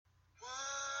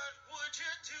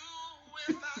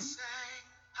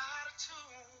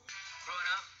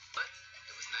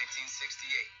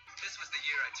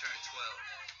year I turned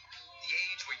 12. The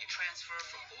age where you transfer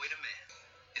from boy to man.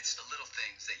 It's the little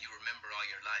things that you remember all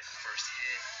your life. First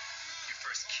hit, your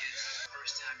first kiss, the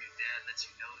first time your dad lets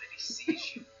you know that he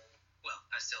sees you. Well,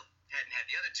 I still hadn't had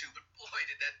the other two, but boy,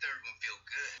 did that third one feel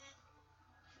good.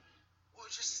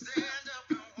 Would you stand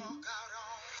up and walk out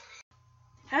on me?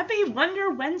 Happy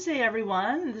Wonder Wednesday,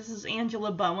 everyone. This is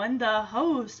Angela Bowen, the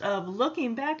host of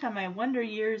Looking Back on My Wonder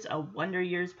Years, a Wonder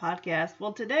Years podcast.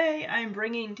 Well, today I'm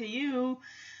bringing to you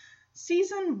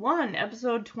Season 1,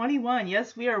 Episode 21.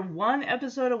 Yes, we are one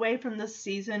episode away from the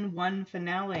Season 1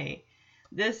 finale.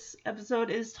 This episode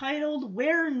is titled,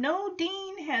 Where No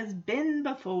Dean Has Been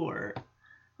Before.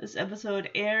 This episode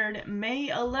aired May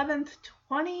 11th,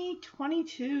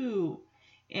 2022.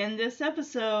 In this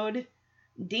episode,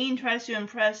 Dean tries to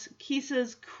impress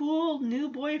Kisa's cool new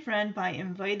boyfriend by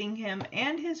inviting him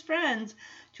and his friends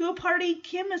to a party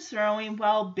Kim is throwing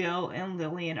while Bill and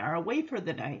Lillian are away for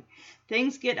the night.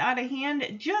 Things get out of hand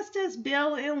just as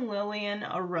Bill and Lillian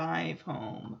arrive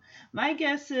home. My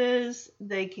guess is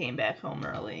they came back home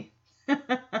early.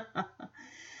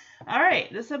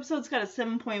 Alright, this episode's got a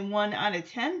 7.1 out of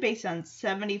 10 based on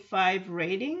 75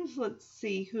 ratings. Let's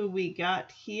see who we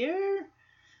got here.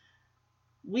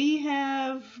 We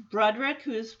have Broderick,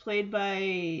 who is played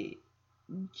by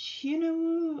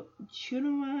Chinua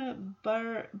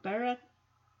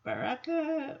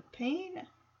Baraka Payne. Let's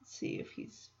see if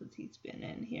what he's been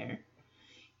in here.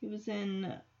 He was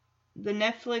in the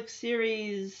Netflix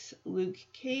series Luke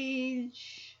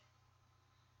Cage.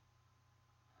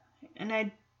 And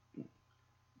I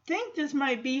think this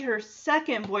might be her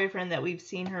second boyfriend that we've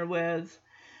seen her with.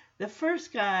 The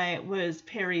first guy was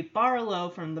Perry Barlow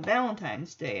from the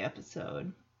Valentine's Day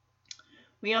episode.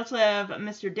 We also have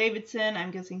Mr. Davidson.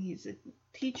 I'm guessing he's a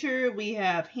teacher. We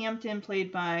have Hampton,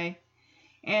 played by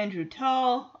Andrew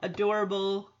Tall.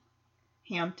 Adorable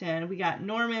Hampton. We got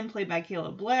Norman, played by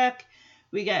Caleb Black.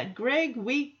 We got Greg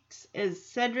Weeks as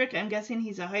Cedric. I'm guessing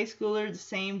he's a high schooler. The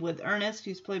same with Ernest,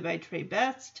 who's played by Trey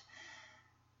Best.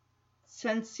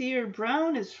 Sincere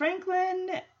Brown is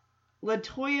Franklin.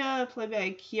 Latoya, played by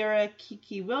Kiara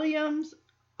Kiki Williams.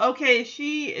 Okay,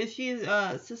 she's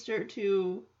sister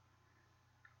to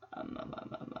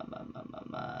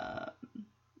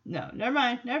no, never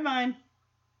mind.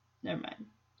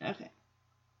 Okay.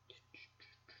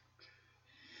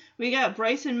 We got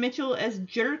Bryson Mitchell as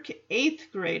Jerk,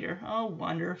 8th grader. Oh,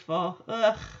 wonderful.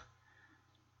 Ugh.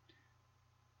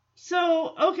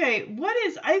 So, okay,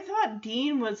 I thought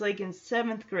Dean was like in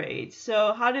 7th grade.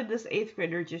 So how did this 8th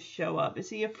grader just show up? Is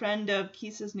he a friend of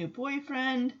Kisa's new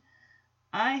boyfriend?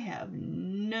 I have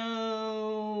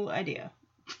no idea.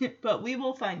 But we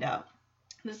will find out.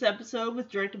 This episode was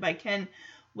directed by Ken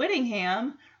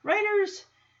Whittingham. Writers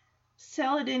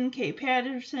Saladin K.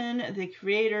 Patterson, the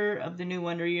creator of the New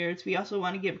Wonder Years. We also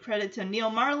want to give credit to Neil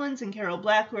Marlins and Carol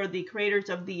Black, who are the creators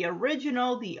of the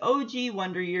original, the OG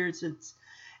Wonder Years. It's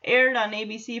aired on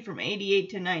ABC from 88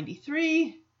 to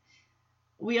 93.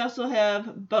 We also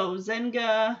have Bo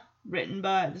Zenga,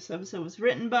 this episode was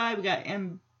written by, we got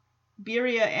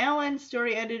Amberia Allen,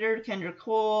 story editor, Kendra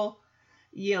Cole,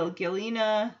 Yale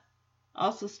Galena,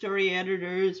 also story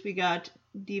editors. We got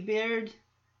DeBeard,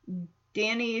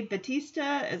 Danny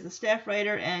Batista as a staff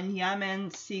writer, and Yaman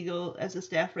Siegel as a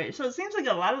staff writer. So it seems like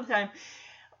a lot of the time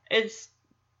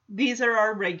these are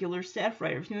our regular staff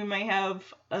writers. We might have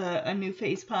a new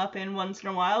face pop in once in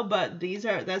a while, but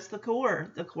that's the core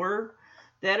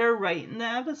that are writing the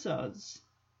episodes.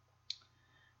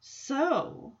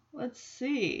 So, let's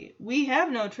see. We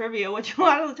have no trivia, which a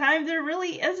lot of the time there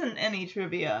really isn't any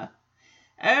trivia.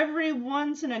 Every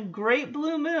once in a great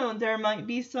blue moon, there might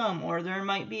be some, or there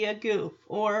might be a goof,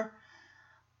 or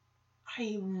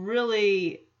I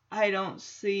don't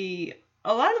see.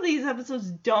 A lot of these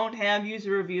episodes don't have user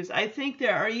reviews. I think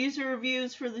there are user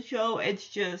reviews for the show. It's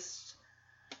just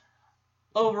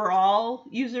overall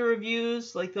user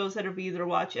reviews, like those that have either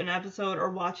watched an episode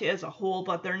or watch it as a whole,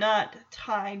 but they're not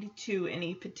tied to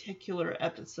any particular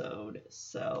episode.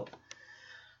 So,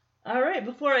 all right,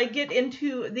 before I get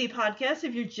into the podcast,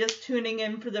 if you're just tuning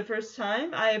in for the first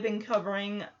time, I have been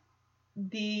covering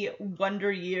the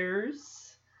Wonder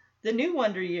Years, the New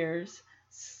Wonder Years,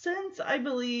 since, I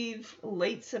believe,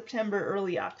 late September,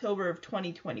 early October of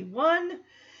 2021.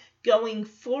 Going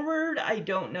forward, I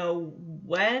don't know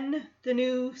when the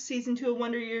new Season 2 of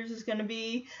Wonder Years is going to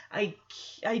be. I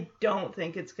don't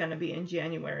think it's going to be in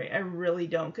January. I really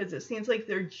don't, because it seems like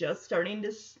they're just starting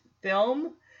to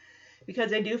film,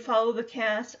 because I do follow the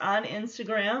cast on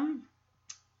Instagram.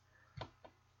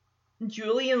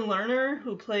 Julian Lerner,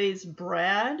 who plays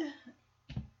Brad,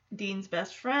 Dean's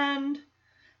best friend.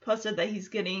 posted that he's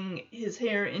getting his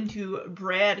hair into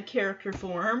Brad character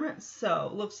form.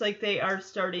 So looks like they are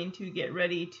starting to get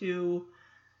ready to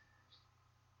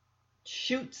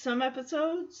shoot some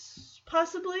episodes,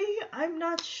 possibly. I'm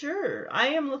not sure. I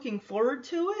am looking forward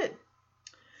to it.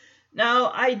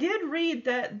 Now, I did read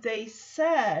that they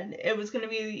said it was going to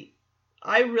be,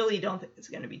 I really don't think it's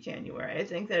going to be January. I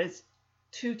think that it's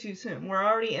too soon. We're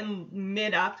already in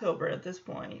mid-October at this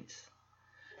point.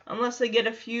 Unless they get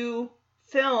a few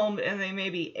filmed and they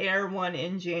maybe air one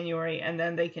in January and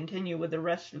then they continue with the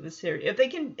rest of the series.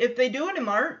 If they do it in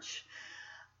March,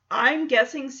 I'm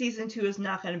guessing season 2 is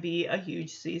not going to be a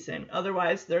huge season.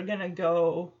 Otherwise, they're going to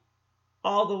go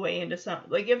all the way into summer.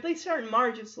 Like, if they start in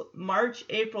March, it's March,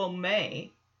 April,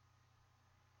 May.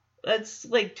 That's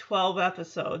like 12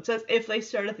 episodes. That's if they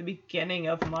start at the beginning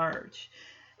of March.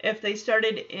 If they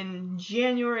started in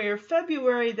January or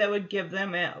February, that would give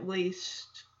them at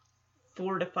least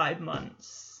 4 to 5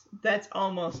 months. That's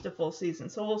almost a full season.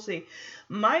 So we'll see.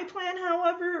 My plan,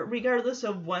 however, regardless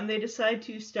of when they decide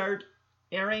to start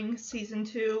airing season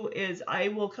 2, is I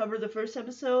will cover the first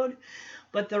episode,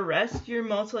 but the rest you're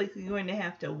most likely going to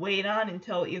have to wait on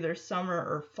until either summer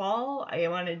or fall. I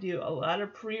want to do a lot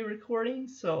of pre-recording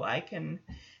so I can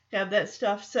have that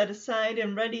stuff set aside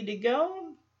and ready to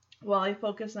go while I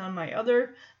focus on my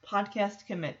other podcast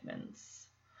commitments.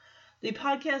 The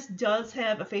podcast does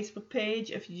have a Facebook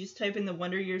page if you just type in the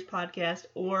Wonder Years podcast,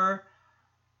 or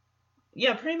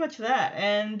yeah, pretty much that.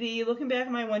 And the Looking Back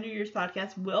at My Wonder Years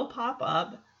podcast will pop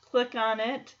up. Click on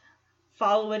it.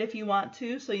 Follow it if you want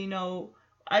to, so you know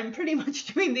I'm pretty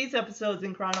much doing these episodes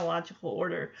in chronological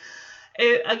order.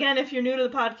 Again, if you're new to the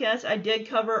podcast, I did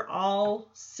cover all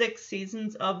 6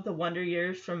 seasons of the Wonder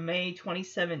Years from May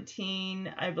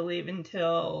 2017, I believe,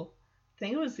 until I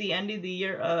think it was the end of the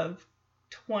year of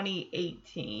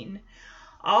 2018.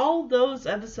 All those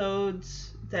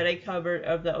episodes that I covered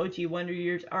of the OG Wonder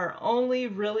Years are only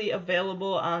really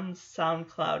available on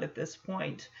SoundCloud at this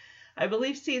point. I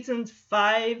believe seasons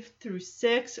 5 through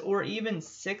 6, or even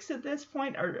 6 at this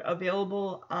point, are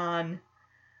available on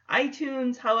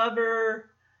iTunes. However,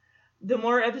 the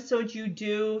more episodes you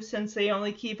do, since they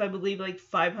only keep, I believe, like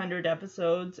 500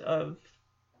 episodes of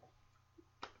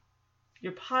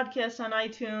your podcast on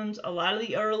iTunes, a lot of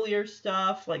the earlier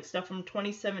stuff, like stuff from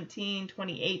 2017,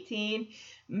 2018,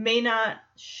 may not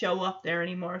show up there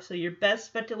anymore. So your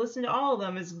best bet to listen to all of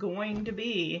them is going to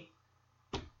be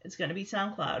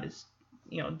SoundCloud.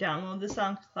 Download the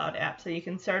SoundCloud app so you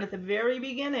can start at the very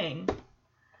beginning.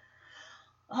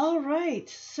 All right,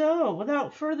 so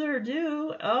without further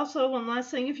ado, also one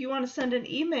last thing, if you want to send an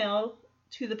email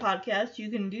to the podcast, you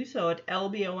can do so at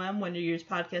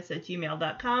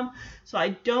lbomwonderyearspodcast@gmail.com. So I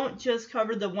don't just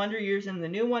cover the Wonder Years and the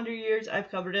new Wonder Years. I've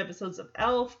covered episodes of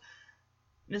Elf,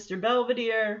 Mr.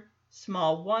 Belvedere,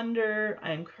 Small Wonder.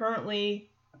 I am currently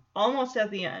almost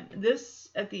at the end.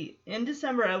 In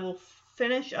December, I will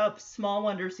finish up Small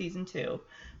Wonder Season 2.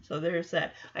 So there's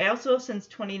that. I also, since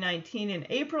 2019 in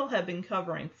April, have been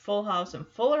covering Full House and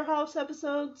Fuller House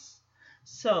episodes.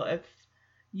 So if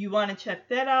you want to check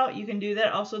that out, you can do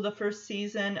that. Also, the first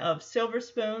season of Silver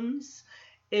Spoons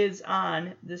is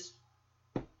on this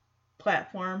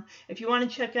platform. If you want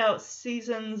to check out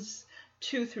seasons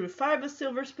 2 through 5 of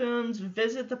Silver Spoons,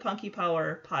 visit the Punky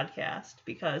Power podcast,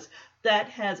 because that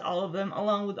has all of them,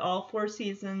 along with all 4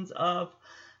 seasons of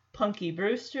Punky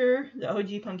Brewster, the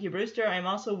OG Punky Brewster. I'm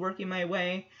also working my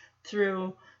way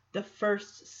through the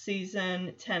first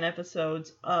season, 10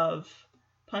 episodes of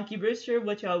Punky Brewster,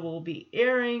 which I will be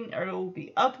airing, or will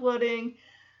be uploading.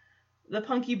 The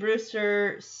Punky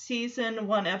Brewster season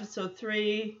 1, episode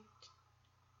 3,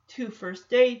 2 first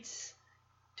dates,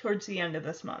 towards the end of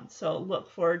this month. So look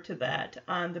forward to that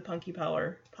on the Punky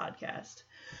Power podcast.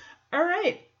 All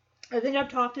right. I think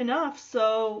I've talked enough,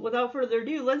 so without further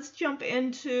ado, let's jump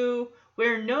into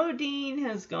where no Dean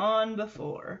has gone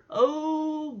before.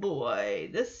 Oh boy,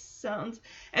 this sounds...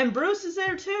 And Bruce is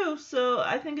there too, so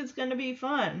I think it's going to be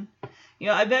fun.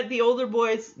 I bet the older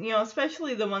boys,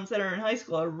 especially the ones that are in high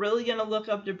school, are really going to look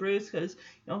up to Bruce, because,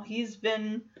 he's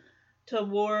been to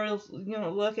wars,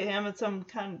 look at him as some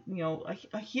kind,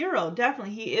 a hero.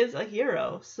 Definitely, he is a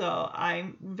hero, so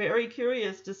I'm very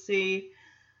curious to see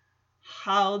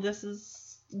how this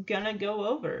is gonna go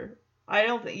over.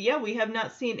 We have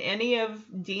not seen any of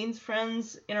Dean's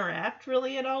friends interact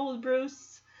really at all with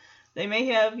Bruce. They may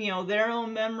have, their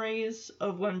own memories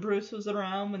of when Bruce was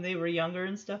around when they were younger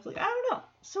and stuff. I don't know.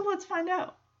 So let's find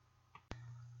out.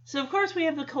 So of course we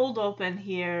have the cold open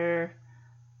here.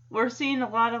 We're seeing a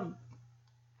lot of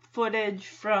footage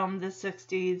from the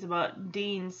 60s about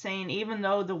Dean saying, even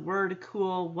though the word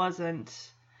cool wasn't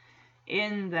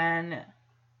in then,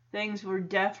 things were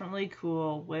definitely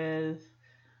cool. With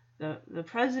the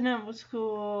president was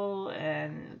cool,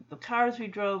 and the cars we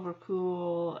drove were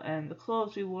cool, and the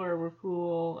clothes we wore were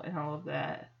cool, and all of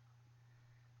that.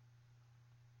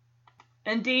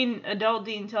 And adult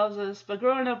Dean tells us, but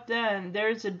growing up then,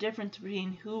 there's a difference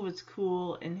between who was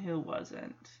cool and who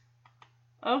wasn't.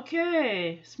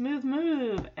 Okay, smooth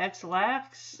move,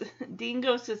 X-Lax. Dean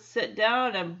goes to sit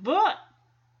down and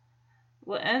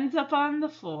ends up on the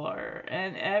floor,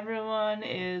 and everyone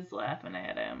is laughing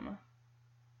at him.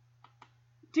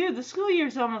 Dude, the school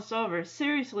year's almost over.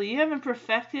 Seriously, you haven't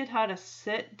perfected how to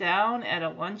sit down at a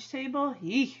lunch table?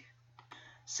 Eek.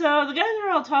 So the guys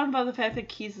are all talking about the fact that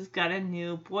Kisa's got a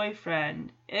new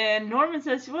boyfriend. And Norman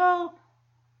says, well,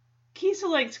 Kisa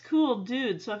likes cool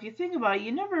dudes, so if you think about it,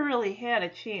 you never really had a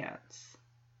chance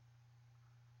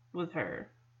with her.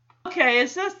 Okay,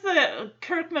 is this the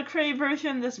Kirk McRae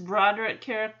version, this Broderick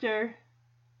character?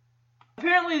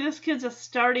 Apparently this kid's a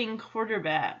starting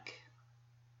quarterback.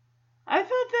 I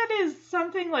thought that is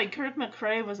something like Kirk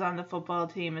McRae was on the football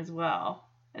team as well.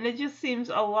 And it just seems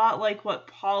a lot like what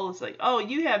Paul is like. Oh,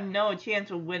 you have no chance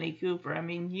with Winnie Cooper. I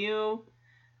mean, you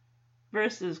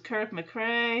versus Kirk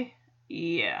McRae?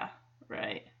 Yeah,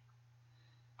 right.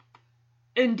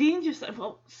 And Dean just said,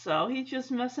 well, so he's just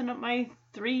messing up my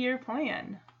 3-year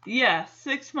plan. Yeah,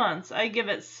 6 months. I give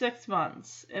it 6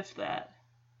 months, if that.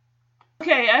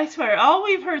 Okay, I swear, all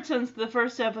we've heard since the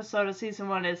first episode of season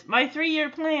 1 is, my 3-year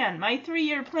plan, my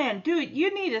 3-year plan. Dude,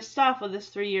 you need to stop with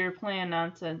this 3-year plan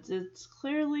nonsense. It's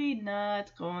clearly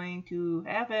not going to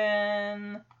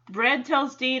happen. Brad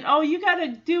tells Dean, oh, you gotta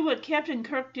do what Captain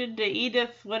Kirk did to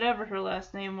Edith, whatever her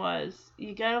last name was.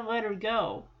 You gotta let her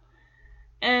go.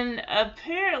 And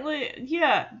apparently,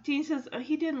 yeah, Dean says, oh,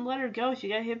 he didn't let her go. She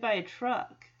got hit by a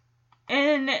truck.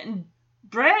 And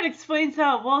Brad explains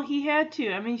how, well, he had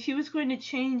to. I mean, she was going to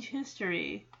change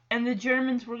history. And the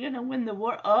Germans were going to win the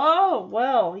war. Oh,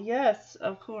 well, yes,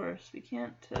 of course. We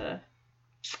can't,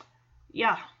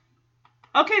 yeah.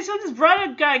 Okay, so this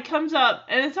Broderick guy comes up,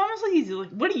 and it's almost like he's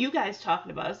like, what are you guys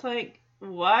talking about? It's like,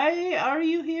 why are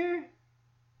you here?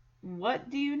 What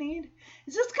do you need?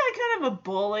 Is this guy kind of a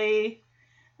bully?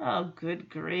 Oh, good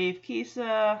grief,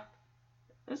 Kisa.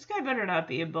 This guy better not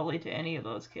be a bully to any of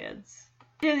those kids.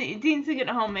 Dean's thinking,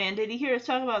 oh man, did he hear us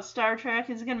talk about Star Trek?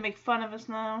 Is he going to make fun of us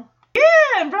now? Yeah,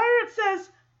 and Broderick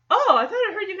says, oh, I thought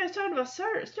I heard you guys talking about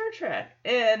Star Trek.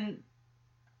 And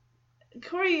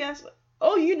Corey asks,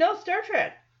 oh, you know Star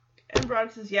Trek? And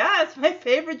Broderick says, yeah, it's my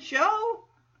favorite show.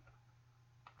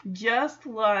 Just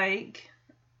like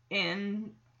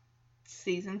in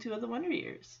season 2 of The Wonder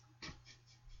Years.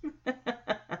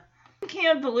 I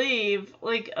can't believe,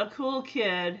 like, a cool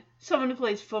kid, someone who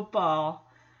plays football,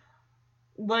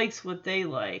 likes what they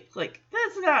like. Like,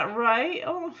 that's not right.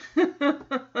 Oh.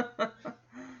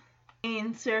 I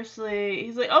mean, seriously,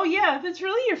 he's like, oh yeah, if it's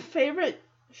really your favorite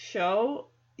show,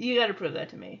 you gotta prove that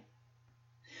to me.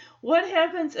 What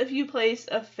happens if you place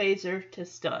a phaser to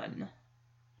stun?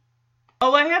 Oh,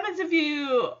 what happens if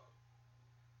you...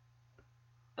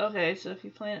 Okay, so if you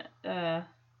plant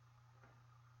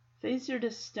phaser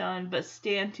to stun, but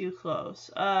stand too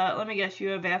close. Let me guess,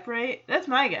 you evaporate? That's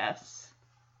my guess.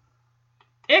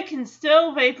 It can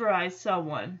still vaporize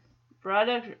someone.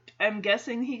 Broderick, I'm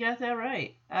guessing he got that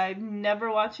right. I've never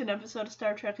watched an episode of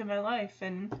Star Trek in my life,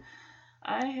 and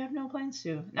I have no plans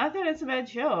to. Not that it's a bad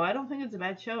show. I don't think it's a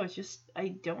bad show. It's just I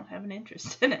don't have an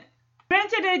interest in it.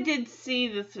 Granted, I did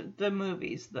see the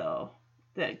movies, though,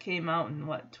 that came out in,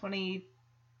 what,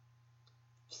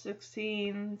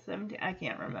 2016, 17? I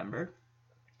can't remember.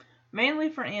 Mainly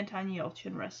for Anton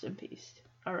Yelchin, rest in peace.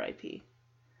 R.I.P.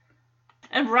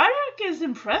 And Broderick is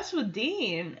impressed with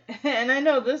Dean. And I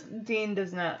know this Dean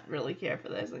does not really care for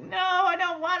this. Like, no, I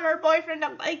don't want her boyfriend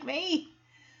to like me.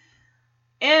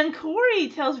 And Corey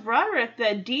tells Broderick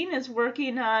that Dean is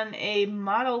working on a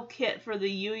model kit for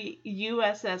the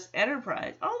USS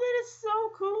Enterprise. Oh, that is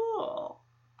so cool.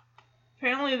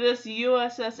 Apparently this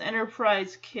USS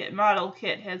Enterprise model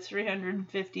kit has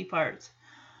 350 parts.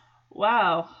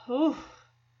 Wow. Oof.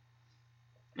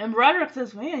 And Broderick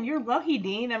says, man, you're lucky,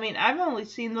 Dean. I mean, I've only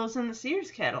seen those in the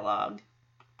Sears catalog.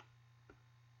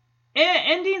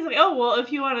 And Dean's like, oh, well,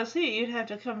 if you want to see it, you'd have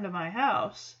to come to my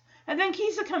house. And then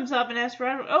Kisa comes up and asks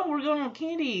Broderick, oh, we're going to a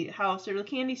candy house or the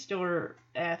candy store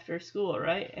after school,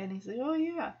 right? And he's like, oh,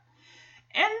 yeah.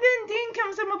 And then Dean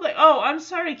comes up and like, oh, I'm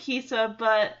sorry, Kisa,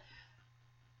 but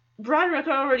Broderick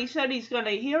already said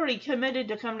he already committed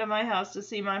to come to my house to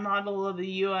see my model of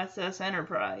the USS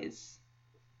Enterprise.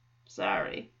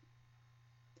 Sorry.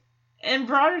 And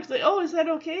Broderick's like, oh, is that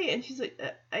okay? And she's like,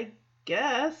 I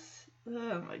guess.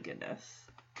 Oh, my goodness.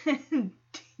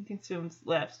 Dean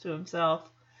laughs to himself.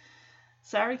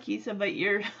 Sorry, Kisa, but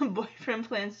your boyfriend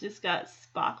plans just got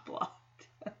Spock blocked.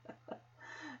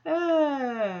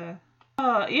 Yeah,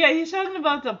 he's talking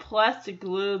about the plastic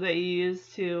glue that he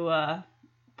used to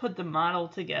put the model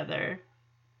together.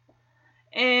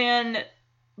 And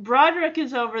Broderick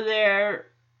is over there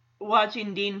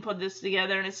watching Dean put this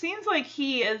together, and it seems like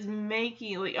he is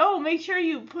making, like, oh, make sure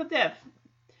that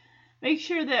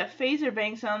phaser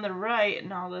bank's on the right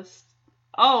and all this.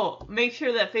 Oh, make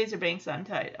sure that phaser bank's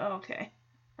untied. Oh, okay.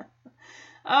 Oh,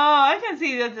 I can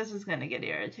see that this is going to get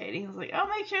irritating. He's like, oh,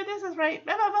 make sure this is right.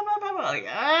 Blah, blah, blah, blah, blah.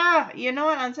 Like, you know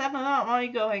what? On 7 out, why don't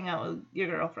you go hang out with your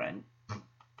girlfriend?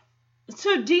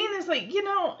 So Dean is like,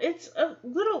 it's a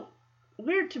little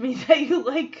weird to me that you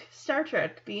like Star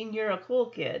Trek, being you're a cool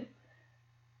kid.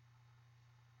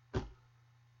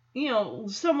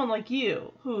 Someone like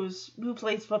you who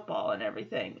plays football and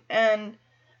everything. And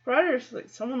Broderick's like,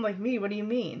 someone like me? What do you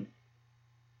mean?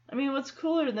 I mean, what's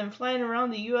cooler than flying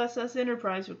around the USS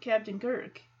Enterprise with Captain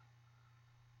Kirk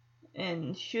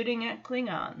and shooting at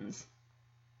Klingons?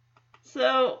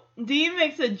 So Dean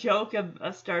makes a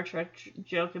Star Trek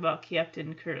joke about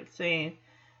Captain Kirk, saying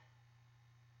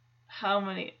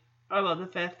about the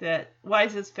fact that why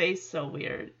is his face so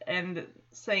weird, and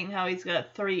saying how he's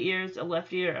got 3 ears, a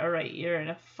left ear, a right ear, and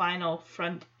a final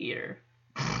front ear.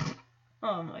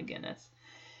 Oh my goodness.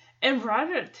 And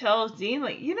Broderick tells Dean,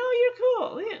 like, you're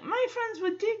cool. My friends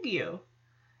would dig you.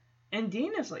 And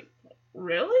Dean is like,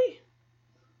 really?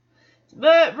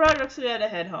 But Broderick's got to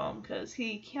head home because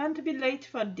he can't be late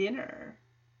for dinner.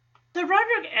 So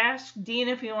Broderick asks Dean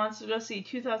if he wants to go see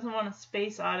 2001: A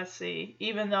Space Odyssey,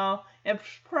 even though it's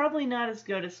probably not as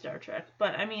good as Star Trek.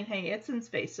 But, I mean, hey, it's in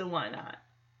space, so why not?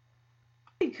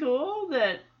 Pretty cool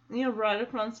that,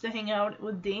 Broderick wants to hang out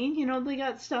with Dean. They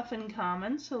got stuff in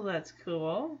common, so that's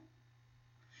cool.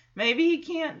 Maybe he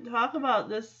can't talk about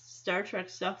this Star Trek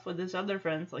stuff with his other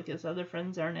friends, like his other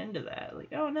friends aren't into that. Like,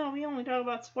 oh no, we only talk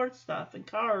about sports stuff and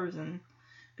cars and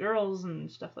girls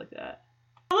and stuff like that.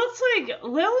 It looks like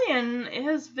Lillian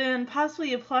has been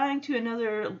possibly applying to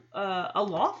another a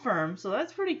law firm, so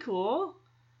that's pretty cool.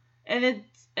 And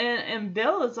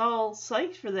Bill is all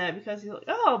psyched for that because he's like,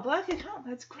 oh, black account,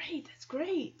 that's great.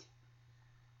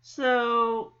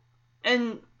 So,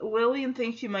 and Lillian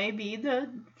thinks she might be the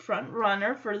front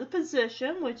runner for the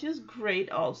position, which is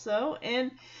great also.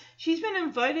 And she's been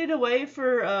invited away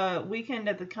for a weekend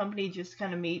at the company just to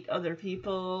kind of meet other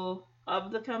people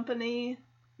of the company.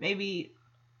 Maybe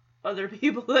other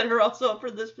people that are also up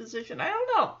for this position. I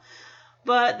don't know.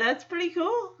 But that's pretty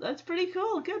cool.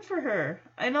 Good for her.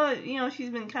 I know,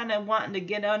 she's been kind of wanting to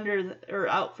get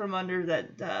out from under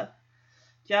that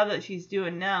job that she's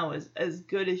doing now is as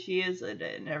good as she is at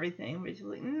it and everything. But she's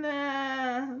like,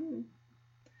 nah,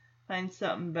 find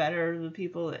something better. The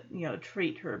people that,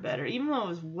 treat her better. Even though it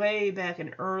was way back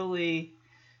in early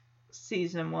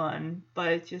season 1. But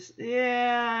it's just,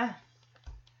 yeah.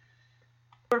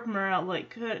 Work morale,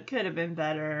 could have been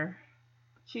better.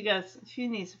 She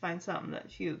needs to find something that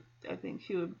I think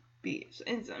she would be,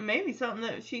 maybe something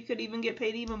that she could even get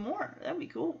paid even more. That'd be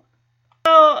cool.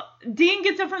 So Dean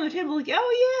gets up from the table like,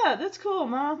 oh yeah, that's cool,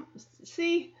 Mom.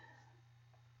 See,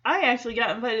 I actually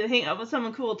got invited to hang out with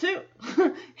someone cool too.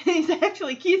 He's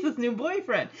actually Keith's new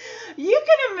boyfriend. You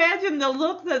can imagine the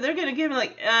look that they're gonna give him,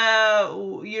 like,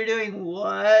 you're doing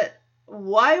what?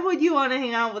 Why would you want to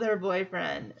hang out with her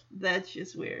boyfriend? That's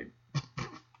just weird.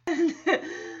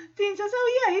 Dean says,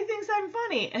 oh yeah, he thinks I'm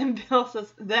funny. And Bill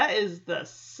says, that is the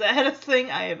saddest thing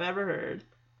I have ever heard.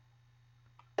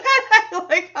 I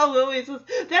like how Lily says,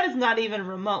 that is not even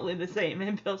remotely the same.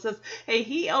 And Bill says, hey,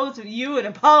 he owes you an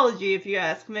apology if you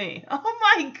ask me. Oh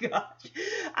my gosh.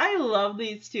 I love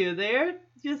these two. They're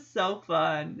just so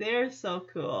fun. They're so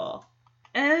cool.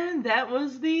 And that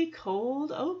was the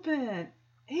cold open.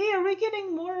 Hey, are we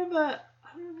getting more of a...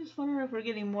 I'm just wondering if we're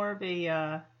getting more of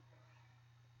a...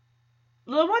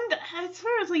 The one, as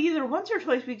far as either once or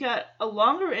twice, we got a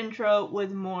longer intro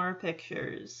with more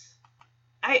pictures.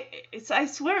 I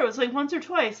swear it was once or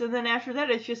twice, and then after that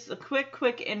it's just a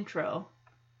quick intro.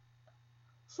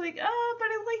 It's like, but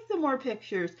I like the more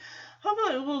pictures.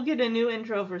 Hopefully we'll get a new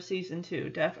intro for season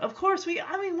 2. Of course, we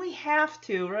have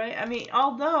to, right? I mean,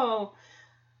 although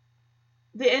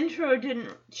the intro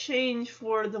didn't change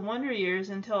for the Wonder Years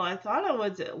until I thought it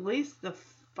was at least the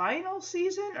final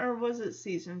season, or was it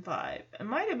season 5? It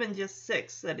might have been just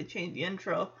 6 that it changed the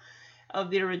intro of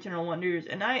the original Wonder Years,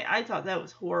 and I thought that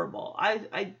was horrible.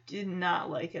 I did not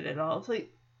like it at all. It's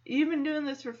like, you've been doing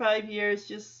this for 5 years,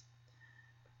 just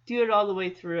do it all the way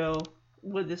through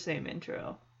with the same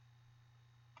intro.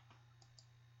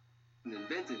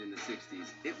 Invented in the 60s,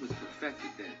 it was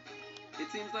perfected then.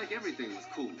 It seems like everything was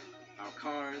cool. Our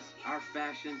cars, our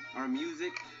fashion, our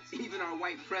music, even our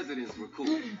white presidents were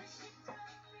cool.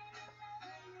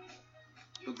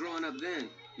 But growing up then,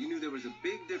 you knew there was a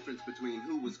big difference between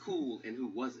who was cool and who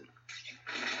wasn't.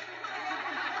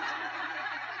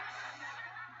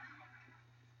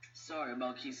 Sorry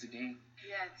about Kisa, Dean.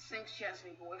 Yeah, thanks she has a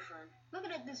new boyfriend. Look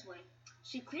at it this way.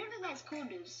 She clearly likes cool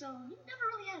dudes, so you never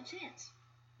really had a chance.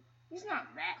 He's not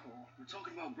that cool. We're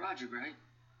talking about Broderick, right?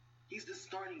 He's the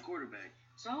starting quarterback.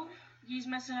 So, he's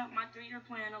messing up my 3-year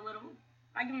plan a little.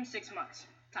 I give him 6 months,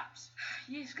 tops.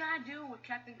 You just gotta do what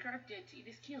Captain Kirk did to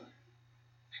Edith Keeler.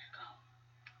 Let her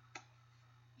go.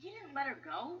 He didn't let her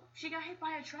go. She got hit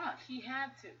by a truck. He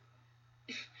had to.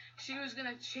 She was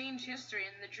gonna change history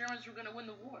and the Germans were gonna win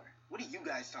the war. What are you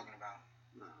guys talking about?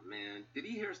 Oh man, did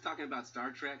he hear us talking about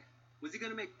Star Trek? Was he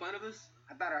gonna make fun of us?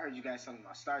 I thought I heard you guys talking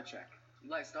about Star Trek. You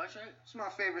like Star Trek? It's my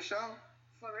favorite show.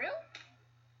 For real?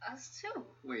 Us too.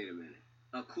 Wait a minute.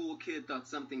 A cool kid thought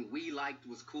something we liked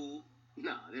was cool?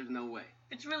 No, there's no way.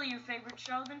 If it's really your favorite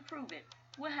show, then prove it.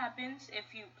 What happens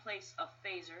if you place a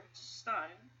phaser to stun,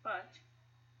 but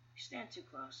you stand too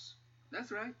close?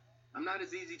 That's right. I'm not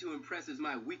as easy to impress as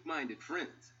my weak-minded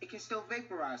friends. It can still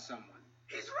vaporize someone.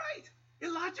 He's right.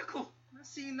 Illogical. I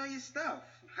see you know your stuff.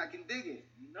 I can dig it.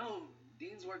 No,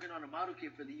 Dean's working on a model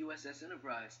kit for the USS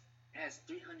Enterprise. It has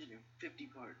 350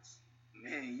 parts.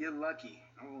 Man, you're lucky.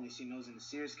 I've only seen those in the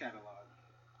Sears catalog.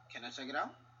 Can I check it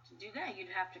out? To do that, you'd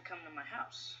have to come to my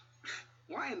house.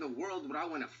 Why in the world would I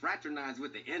want to fraternize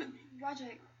with the enemy?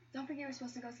 Roderick, don't forget we're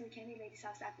supposed to go to the candy lady's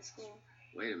house after school.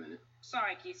 Wait a minute.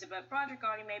 Sorry, Kisa, but Broderick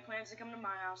already made plans to come to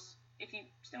my house. If you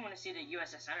still want to see the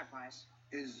USS Enterprise.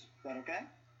 Is that okay?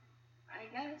 I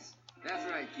guess. That's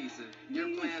right, Kisa. Your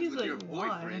Yeah, plans she's with like, your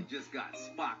boyfriend why? just got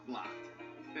Spock blocked.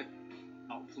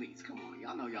 Oh, please, come on.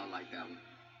 Y'all know y'all like that one.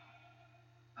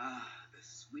 Ah, the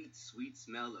sweet, sweet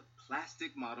smell of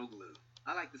plastic model glue.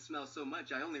 I like the smell so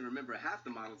much I only remember half the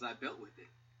models I built with it.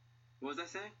 What was I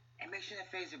saying? And make sure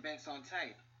that phaser bank's on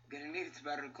tight. Gonna need it to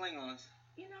battle the Klingons.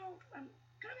 You know, I'm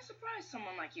kind of surprised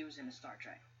someone like you was into Star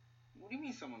Trek. What do you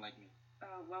mean someone like me?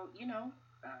 Well, you know,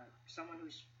 someone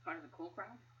who's part of the cool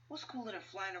crowd. What's cooler than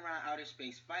flying around outer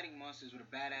space fighting monsters with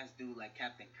a badass dude like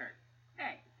Captain Kirk?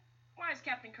 Hey, why is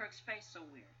Captain Kirk's face so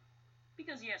weird?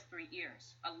 Because he has 3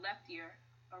 ears. A left ear,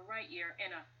 a right ear,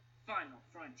 and a final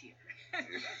frontier.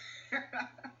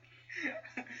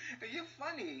 You're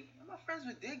funny. My friends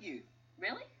would dig you.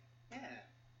 Really? Yeah.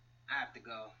 I have to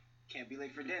go. Can't be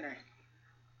late for dinner.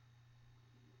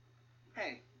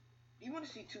 Hey, you want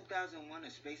to see 2001: A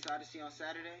Space Odyssey on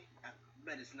Saturday? I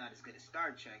bet it's not as good as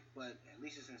Star Trek, but at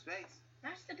least it's in space.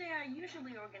 That's the day I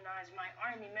usually organize my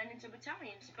army men into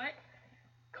battalions, but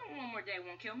going one more day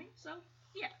won't kill me, so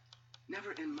yeah.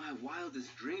 Never in my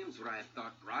wildest dreams would I have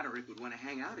thought Broderick would want to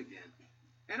hang out again.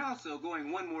 And also,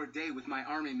 going one more day with my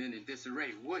army men in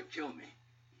disarray would kill me.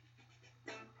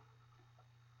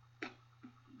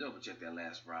 Double check that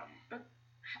last problem. But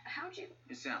how'd you...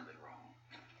 It sounded wrong.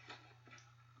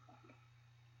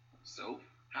 So,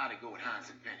 how'd it go with Hans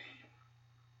and Penny?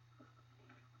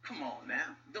 Come on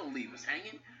now, don't leave us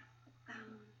hanging.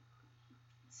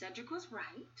 Cedric was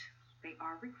right. They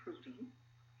are recruiting.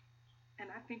 And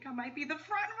I think I might be the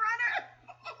front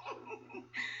runner.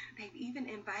 They've even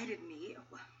invited me,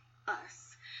 well,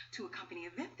 us, to a company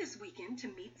event this weekend to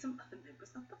meet some other members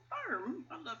of the firm.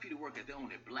 I'd love for you to work at the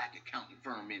only black accounting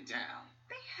firm in town.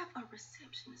 They have a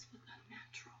receptionist with a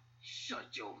natural. Shut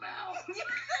your mouth.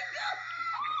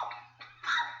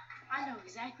 I know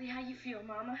exactly how you feel,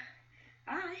 Mama.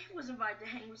 I was invited to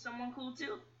hang with someone cool,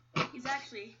 too. He's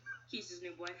actually Kisa's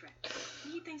new boyfriend.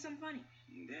 He thinks I'm funny.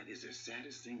 That is the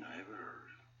saddest thing I ever heard.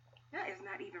 That is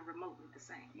not even remotely the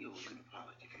same. You owe an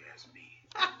apology if you ask me.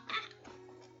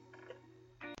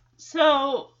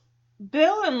 So,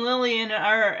 Bill and Lillian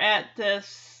are at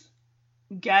this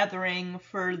gathering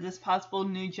for this possible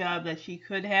new job that she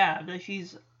could have. That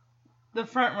she's the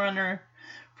front runner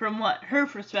from what her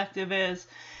perspective is.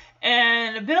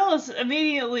 And Bill is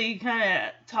immediately kind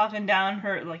of talking down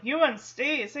her, like, you want to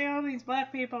say all these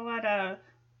black people at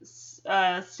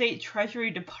a state treasury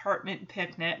department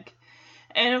picnic.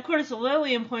 And of course,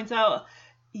 Lillian points out,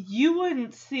 you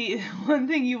wouldn't see, one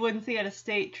thing you wouldn't see at a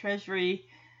state treasury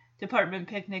department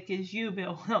picnic is you,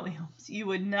 Bill Williams. You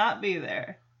would not be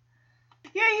there.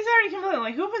 Yeah, he's already complaining,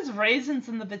 like, who puts raisins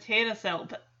in the potato salad?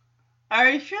 But are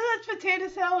you sure that's potato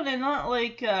salad and not,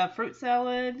 like, fruit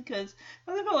salad? Because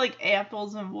they put, like,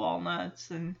 apples and walnuts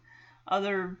and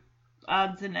other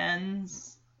odds and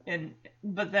ends.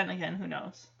 But then again, who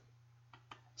knows?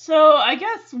 So I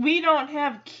guess we don't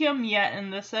have Kim yet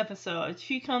in this episode.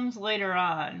 She comes later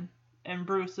on, and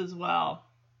Bruce as well.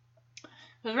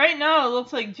 Because right now it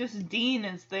looks like just Dean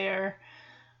is there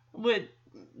with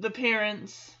the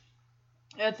parents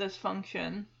at this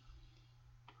function.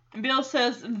 And Bill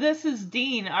says, "This is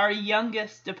Dean, our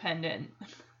youngest dependent."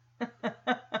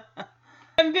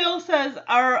 And Bill says,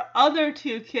 "Our other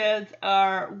 2 kids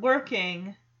are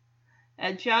working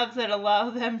at jobs that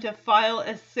allow them to file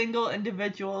as single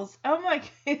individuals." Oh my God,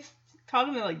 he's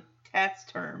talking in like tax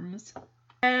terms.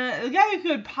 And the guy who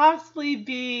could possibly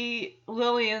be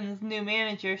Lillian's new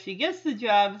manager, she gets the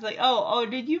job. It's like, oh,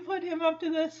 did you put him up to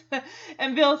this?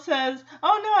 And Bill says,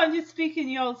 "Oh no, I'm just speaking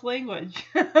y'all's language."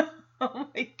 Oh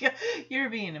my God, you're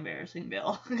being embarrassing,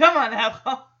 Bill. Come on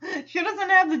now. She doesn't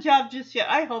have the job just yet.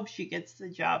 I hope she gets the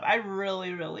job. I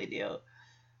really, really do.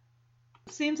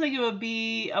 Seems like it would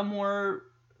be a more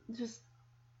just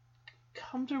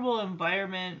comfortable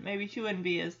environment. Maybe she wouldn't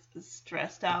be as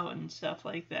stressed out and stuff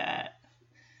like that.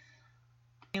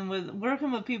 And with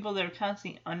working with people that are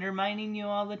constantly undermining you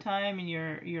all the time and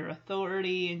your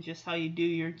authority and just how you do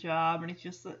your job, and it's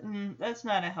just that's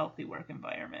not a healthy work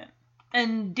environment.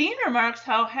 And Dean remarks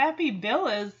how happy Bill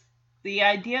is the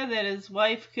idea that his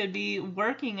wife could be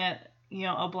working at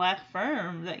a black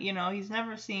firm, that he's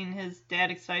never seen his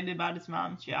dad excited about his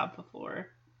mom's job before.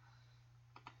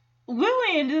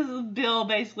 Lily and Bill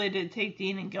basically did take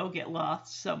Dean and go get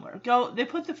lost somewhere. They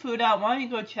put the food out. Why don't you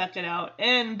go check it out?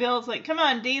 And Bill's like, "Come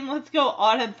on, Dean, let's go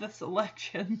audit the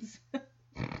selections."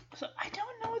 So I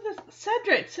don't know this.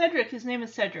 Cedric, his name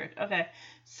is Cedric. Okay.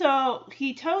 So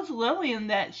he tells Lillian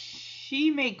that she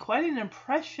made quite an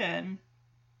impression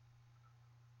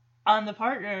on the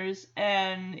partners,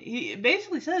 and he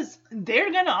basically says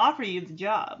they're going to offer you the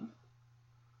job.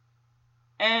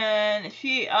 And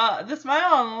she, the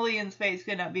smile on Lillian's face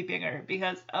could not be bigger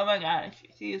because, oh my gosh,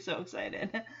 she is so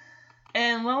excited.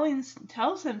 And Lillian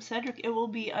tells him, "Cedric, it will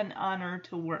be an honor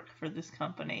to work for this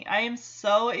company." I am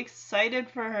so excited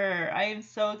for her. I am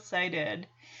so excited.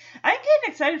 I'm getting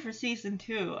excited for season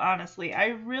 2, honestly. I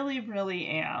really, really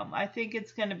am. I think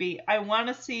it's going to be, I want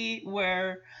to see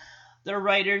where the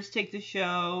writers take the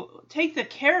show, take the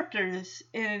characters,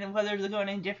 and whether they're going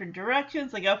in different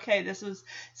directions. Like, okay,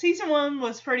 season 1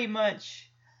 was pretty much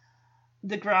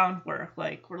the groundwork.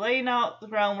 Like, we're laying out the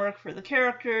groundwork for the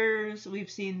characters. We've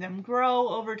seen them grow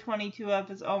over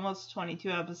almost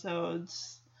 22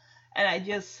 episodes.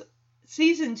 And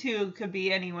season 2 could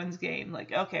be anyone's game.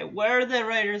 Like, okay, where are the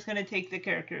writers going to take the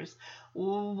characters?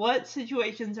 What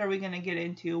situations are we going to get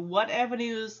into? What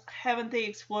avenues haven't they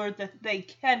explored that they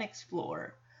can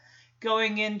explore?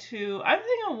 Going into, I'm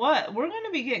thinking, we're going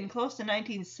to be getting close to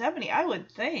 1970, I would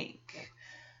think.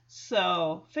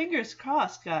 So, fingers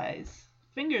crossed, guys.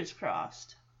 Fingers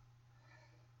crossed.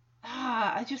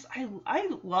 I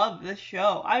love this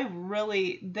show.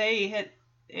 They hit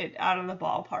it out of the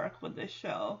ballpark with this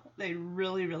show. They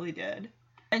really, really did.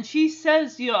 And she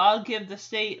says, I'll give the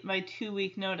state my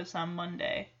 2-week notice on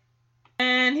Monday.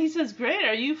 And he says, "Great,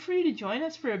 are you free to join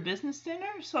us for a business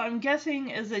dinner?" So I'm guessing,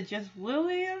 is it just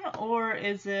Lillian or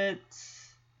is it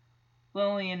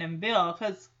Lillian and Bill?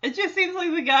 Because it just seems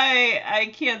like the guy, I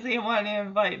can't see him wanting to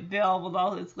invite Bill with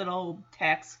all his little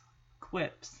tax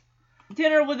quips.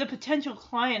 Dinner with a potential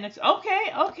client.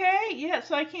 Okay, yeah,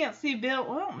 so I can't see Bill.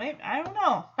 Well, maybe, I don't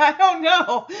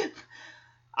know.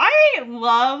 I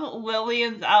love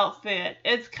Lillian's outfit.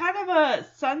 It's kind of a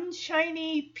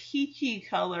sunshiny, peachy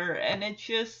color, and it's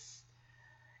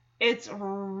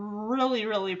really,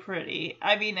 really pretty.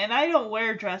 I mean, and I don't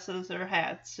wear dresses or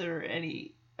hats or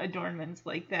any adornments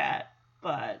like that,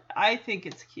 but I think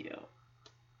it's cute.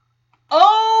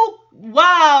 Oh,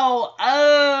 wow.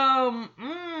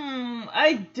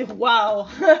 Wow.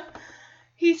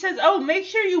 He says, make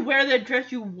sure you wear the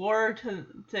dress you wore to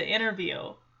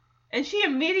interview. And she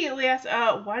immediately asks,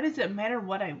 why does it matter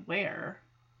what I wear?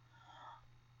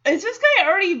 Is this guy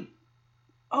already...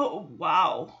 Oh,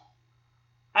 wow.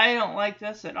 I don't like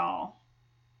this at all.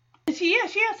 And she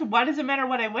asks, why does it matter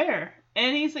what I wear?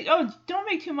 And he's like, don't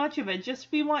make too much of it. Just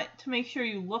we want to make sure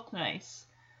you look nice.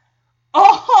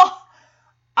 Oh!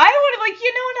 I would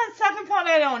on second thought,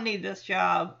 I don't need this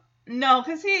job. No,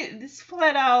 because this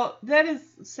flat out, that is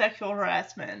sexual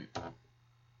harassment.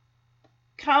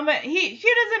 She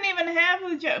doesn't even have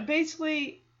the job.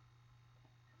 Basically,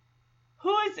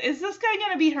 is this guy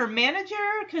going to be her manager?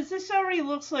 Because this already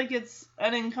looks like it's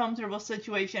an uncomfortable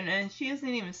situation, and she hasn't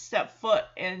even stepped foot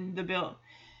in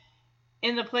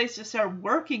the place to start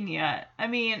working yet. I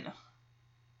mean,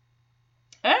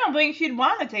 I don't think she'd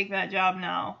want to take that job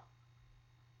now.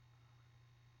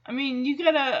 I mean, you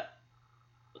gotta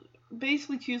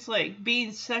basically choose, like,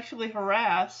 being sexually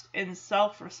harassed and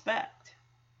self-respect.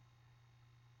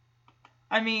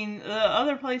 I mean, the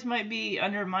other place might be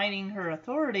undermining her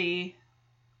authority,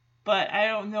 but I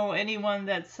don't know anyone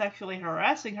that's sexually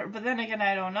harassing her. But then again,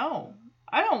 I don't know.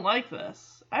 I don't like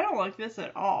this. I don't like this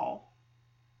at all.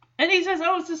 And he says,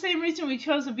 oh, it's the same reason we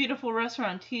chose a beautiful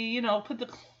restaurant to, you know, put the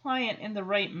client in the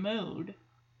right mood.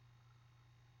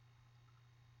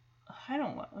 I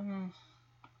don't like...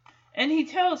 And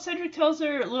Cedric tells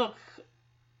her, look,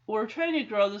 we're trying to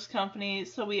grow this company,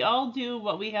 so we all do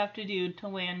what we have to do to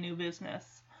land new business.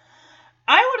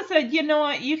 I would have said, you know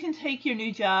what, you can take your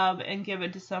new job and give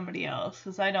it to somebody else,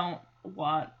 because I don't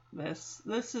want this.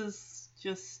 This is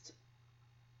just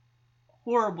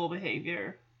horrible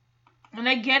behavior. And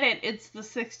I get it, it's the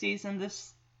 60s and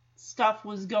this stuff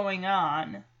was going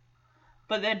on,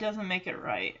 but that doesn't make it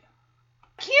right.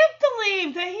 I can't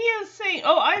believe that he is saying,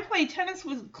 oh, I play tennis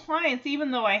with clients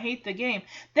even though I hate the game.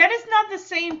 That is not the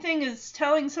same thing as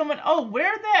telling someone, oh,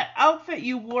 wear that outfit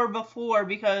you wore before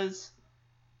because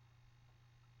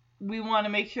we want to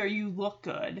make sure you look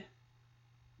good.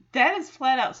 That is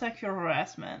flat out sexual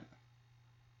harassment.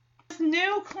 This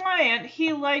new client,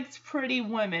 he likes pretty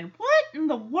women. What in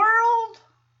the world?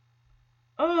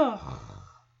 Ugh.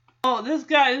 Oh,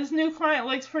 this new client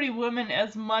likes pretty women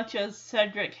as much as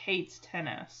Cedric hates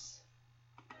tennis.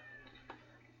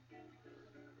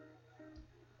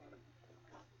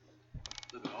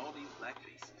 Look at all these black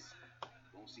faces.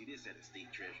 Won't see this at a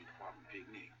state treasury department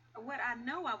picnic. What I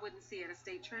know I wouldn't see at a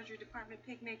state treasury department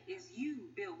picnic is you,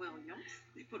 Bill Williams.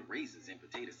 They put raisins in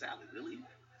potato salad, Lillian.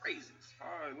 Raisins.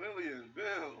 Hi, Lillian,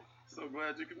 Bill. So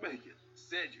glad you could make it.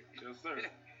 Cedric. Yes, sir.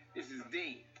 This is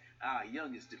Dean, our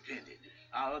youngest dependent.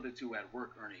 Our other two at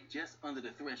work earning just under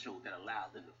the threshold that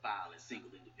allows them to file as single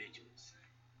individuals.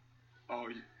 Oh,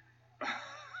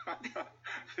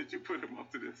 did you put him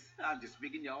up to this? I'm just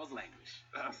speaking y'all's language.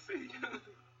 I see.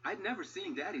 I'd never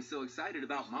seen Daddy so excited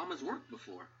about Mama's work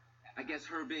before. I guess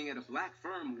her being at a black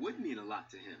firm would mean a lot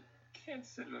to him. Can't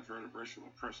set it up for an racial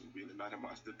impression being an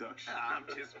itemized deduction. I'm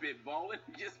just spitballing.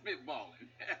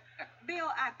 Bill,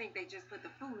 I think they just put the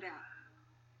food out.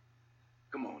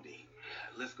 Come on, Dean.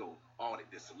 Let's go audit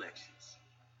the selections.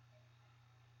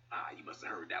 You must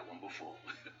have heard that one before.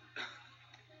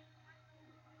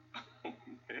 Oh,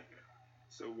 man.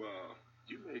 So,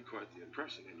 you made quite the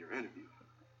impression in your interview.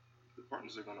 The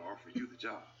partners are going to offer you the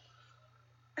job.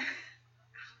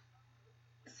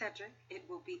 Cedric, it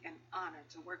will be an honor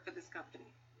to work for this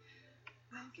company.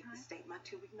 I'll give the state my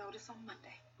 2-week notice on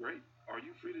Monday. Great. Are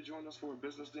you free to join us for a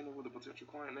business dinner with a potential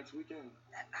client next weekend?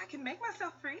 I can make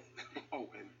myself free. Oh,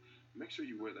 and make sure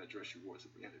you wear that dress you wore to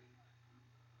the interview.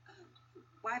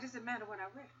 Why does it matter what I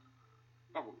wear?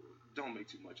 Oh, don't make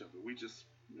too much of it. We just,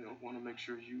 want to make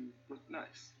sure you look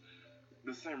nice.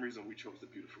 The same reason we chose the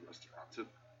beautiful restaurant, to,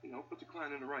 put the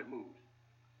client in the right mood.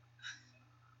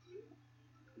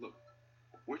 Look,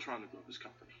 we're trying to grow this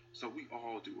company, so we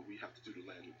all do what we have to do to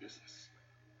land new business.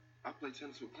 I play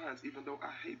tennis with clients even though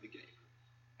I hate the game.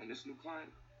 And this new client,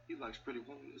 he likes pretty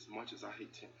women as much as I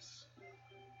hate tennis.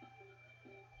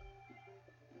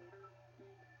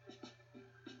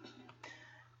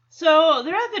 So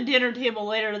they're at the dinner table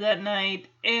later that night,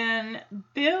 and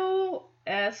Bill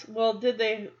asks, well, did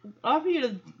they offer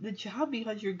you the job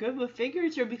because you're good with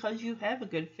figures or because you have a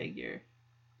good figure?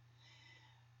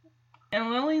 And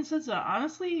Lillian says,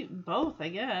 honestly, both, I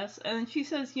guess. And she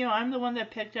says, I'm the one that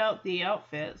picked out the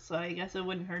outfit, so I guess it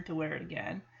wouldn't hurt to wear it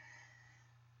again.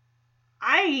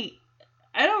 I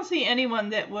don't see anyone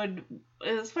that would,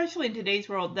 especially in today's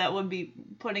world, that would be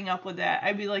putting up with that.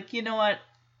 I'd be like, you know what?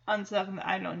 On second,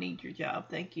 I don't need your job.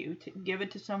 Thank you. Give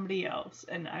it to somebody else.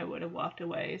 And I would have walked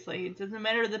away. It's like, it doesn't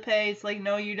matter the pay. It's like,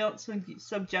 no, you don't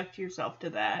subject yourself to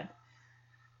that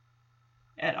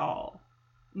at all.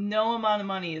 No amount of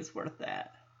money is worth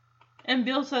that. And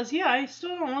Bill says, yeah, I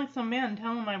still don't like some man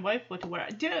telling my wife what to wear.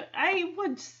 I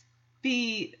would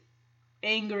be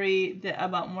angry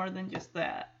about more than just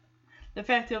that. The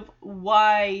fact of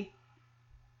why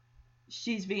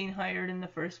she's being hired in the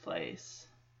first place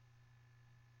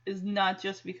is not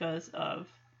just because of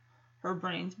her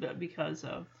brains, but because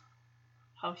of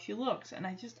how she looks. And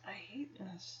I hate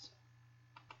this.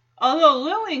 Although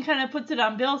Lillian kind of puts it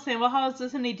on Bill, saying, well, how is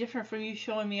this any different from you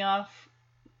showing me off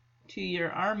to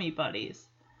your army buddies?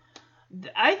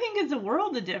 I think it's a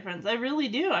world of difference. I really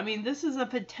do. I mean, this is a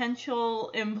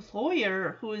potential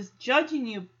employer who is judging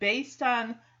you based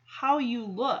on how you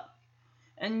look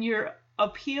and your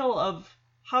appeal of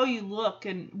how you look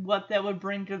and what that would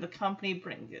bring to the company.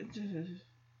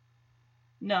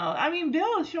 No, I mean,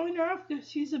 Bill is showing her off because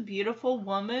she's a beautiful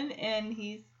woman and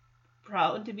he's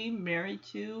proud to be married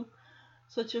to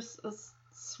Such a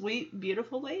sweet,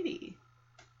 beautiful lady.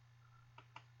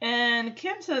 And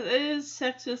Kim says it is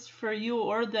sexist for you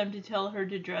or them to tell her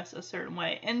to dress a certain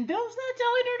way. And Bill's not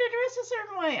telling her to dress a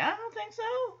certain way. I don't think so.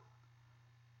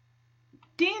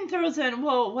 Dean throws in,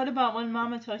 well, what about when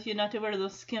Mama tells you not to wear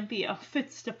those skimpy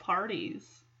outfits to parties?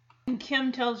 And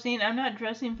Kim tells Dean, I'm not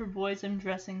dressing for boys, I'm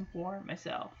dressing for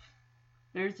myself.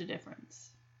 There's a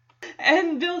difference.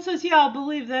 And Bill says, yeah, I'll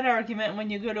believe that argument when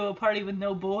you go to a party with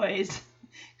no boys.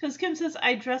 Because Kim says,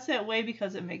 I dress that way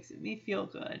because it makes me feel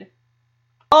good.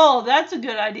 Oh, that's a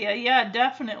good idea. Yeah,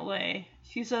 definitely.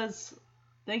 She says,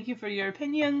 thank you for your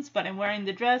opinions, but I'm wearing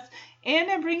the dress, and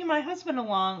I'm bringing my husband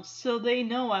along, so they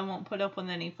know I won't put up with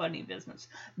any funny business.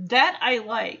 That I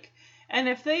like. And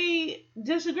if they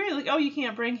disagree, like, oh, you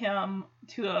can't bring him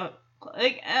to a,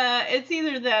 like, it's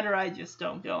either that or I just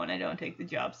don't go and I don't take the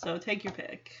job, so take your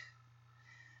pick.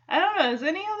 I don't know, is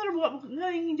any other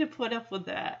going to put up with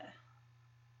that?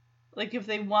 Like, if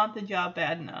they want the job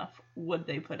bad enough, would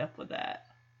they put up with that?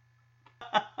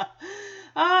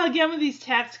 Again with these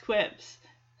tax quips.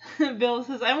 Bill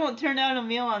says, I won't turn down a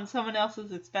meal on someone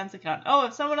else's expense account. Oh,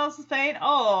 if someone else is paying?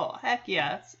 Oh, heck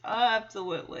yes.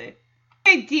 Absolutely.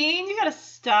 Hey, Dean, you gotta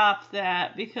stop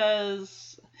that,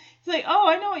 because he's like, oh,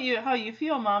 I know how you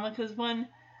feel, Mama, because when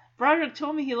Broderick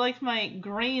told me he liked my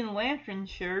Green Lantern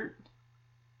shirt,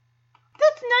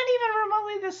 that's not even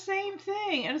remotely the same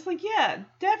thing. And it's like, yeah,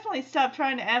 definitely stop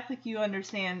trying to act like you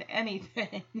understand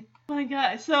anything. Oh my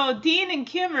god. So Dean and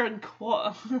Kim are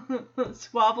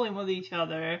squabbling with each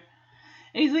other.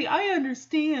 And he's like, I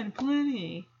understand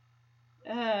plenty.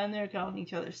 And they're calling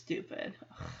each other stupid.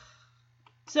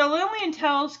 So Lillian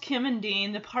tells Kim and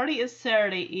Dean the party is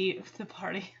Saturday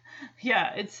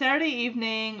it's Saturday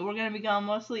evening. We're going to be gone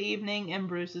mostly evening, and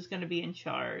Bruce is going to be in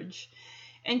charge.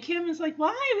 And Kim is like,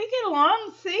 why? We get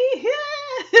along, see?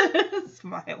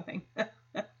 Smiling.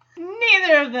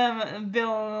 Neither of them,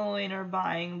 Bill and Lillian, are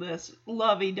buying this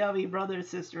lovey-dovey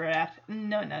brother-sister act.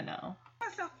 No.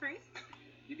 Myself free.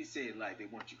 Did he say it like they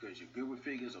want you because you're good with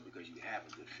figures or because you have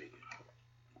a good figure?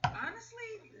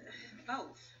 Honestly,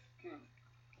 both.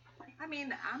 I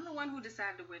mean, I'm the one who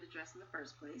decided to wear the dress in the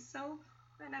first place, so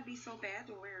it might not be so bad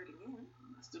to wear it again.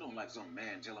 I still don't like some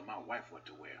man telling my wife what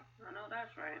to wear. I know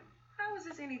that's right. How is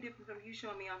this any different from you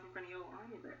showing me off in front of your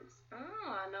army letters? Oh,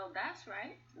 I know that's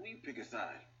right. We pick a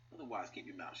side. Otherwise, keep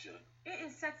your mouth shut. It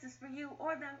is sexist for you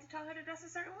or them to tell her to dress a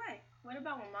certain way. What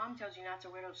about when Mom tells you not to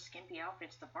wear those skimpy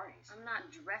outfits to parties? I'm not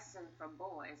dressing for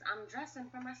boys. I'm dressing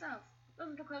for myself.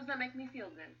 Those are the clothes that make me feel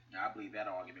good. Now, I believe that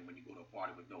argument when you go to a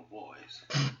party with no boys.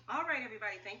 All right,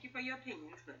 everybody, thank you for your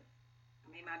opinions, but I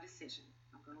made my decision.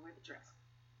 I'm going to wear the dress.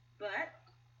 But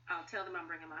I'll tell them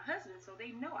I'm bringing my husband so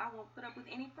they know I won't put up with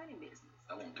any funny business.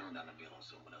 I won't turn down the bill on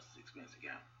someone else's expense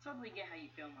account. Totally get how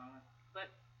you feel, Mama. But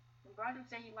when Broderick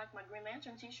said he liked my Green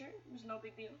Lantern t-shirt, it was no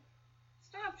big deal.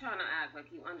 Stop trying to act like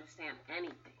you understand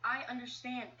anything. I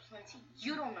understand plenty.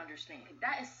 You don't understand.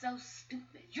 That is so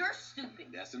stupid. You're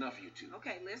stupid. That's enough of you two.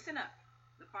 Okay, listen up.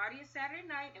 The party is Saturday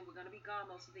night, and we're going to be gone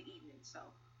most of the evening, so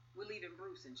we're leaving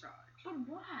Bruce in charge. But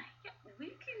why? Yeah,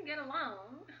 we can get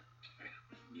along.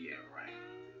 Yeah, right.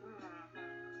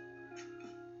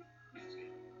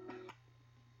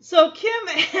 So Kim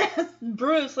asks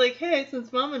Bruce, like, hey,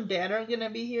 since Mom and Dad aren't going to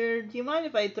be here, do you mind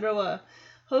if I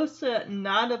host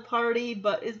not a party,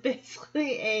 but it's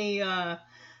basically a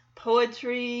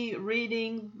poetry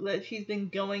reading that she's been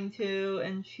going to,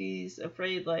 and she's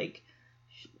afraid, like,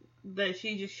 that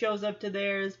she just shows up to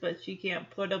theirs, but she can't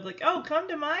put up, like, oh, come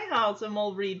to my house and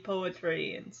we'll read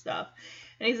poetry and stuff.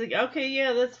 And he's like, okay,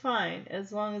 yeah, that's fine,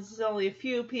 as long as it's only a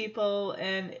few people,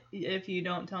 and if you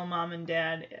don't tell Mom and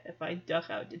Dad if I duck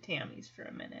out to Tammy's for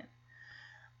a minute.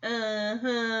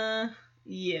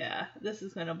 Yeah, this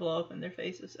is gonna blow up in their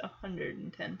faces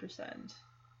 110%.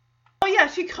 Oh yeah,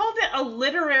 she called it a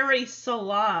literary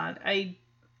salon. I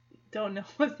don't know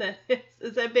what that is.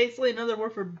 Is that basically another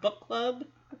word for book club?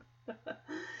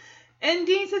 And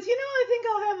Dean says, I think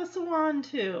I'll have a salon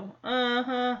too.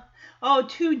 Oh,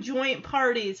 2 joint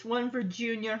parties. One for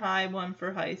junior high, one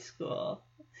for high school.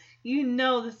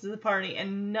 This is a party,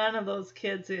 and none of those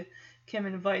kids Kim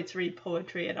invites read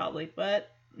poetry at all. Like,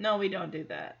 what? No, we don't do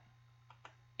that.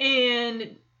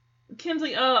 And Kim's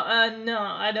like, no,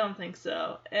 I don't think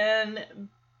so. And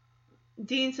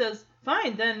Dean says,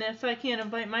 fine, then if I can't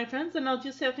invite my friends, then I'll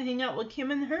just have to hang out with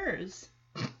Kim and hers.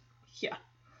 Yeah.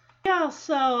 We all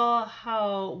saw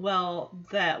how well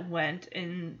that went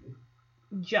in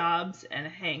jobs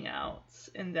and hangouts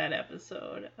in that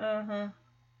episode.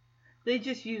 They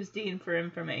just used Dean for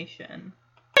information.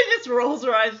 He just rolls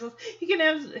her eyes. He can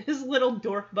have his little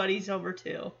dork buddies over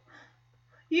too.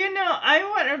 You know, I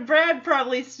wonder, Brad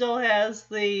probably still has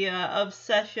the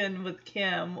obsession with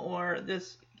Kim, or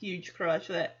this huge crush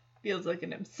that feels like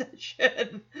an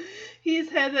obsession. He's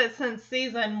had that since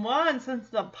season 1, since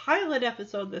the pilot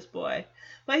episode, this boy.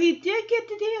 But he did get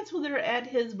to dance with her at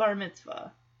his bar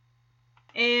mitzvah.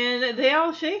 And they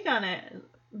all shake on it.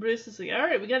 Bruce is like,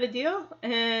 alright, we got a deal?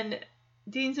 And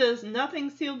Dean says, nothing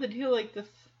sealed the deal like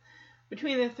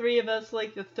between the three of us,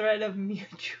 like the threat of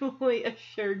mutually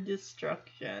assured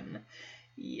destruction.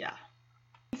 Yeah.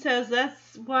 He says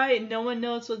that's why no one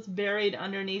knows what's buried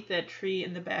underneath that tree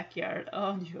in the backyard.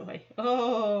 Oh, joy.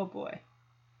 Oh, boy.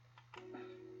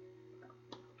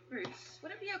 Bruce,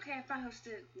 would it be okay if I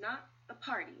hosted not a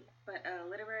party, but a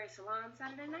literary salon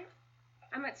Saturday night?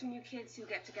 I met some new kids who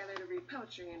get together to read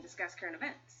poetry and discuss current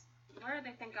events. Where do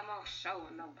they think I'm all show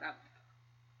and no go?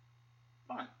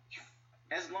 Fine.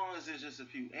 As long as there's just a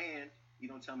few, and you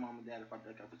don't tell Mom and Dad if I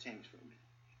duck out the chambers for a minute.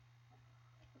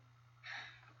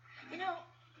 You know,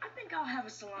 I think I'll have a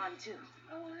salon too.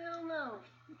 Oh, hell no.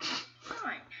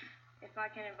 Fine. If I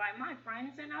can invite my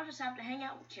friends, then I'll just have to hang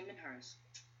out with Kim and hers.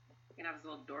 We can have his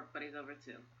little dork buddies over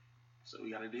too. So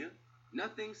we got a deal?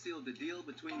 Nothing sealed the deal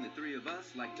between the three of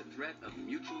us like the threat of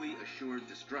mutually assured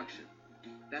destruction.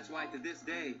 That's why to this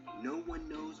day, no one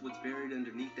knows what's buried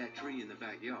underneath that tree in the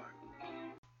backyard.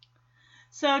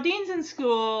 So Dean's in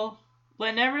school,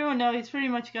 letting everyone know he's pretty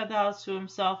much got the house to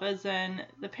himself, as in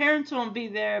the parents won't be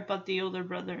there, but the older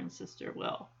brother and sister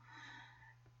will.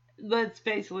 That's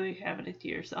basically having it to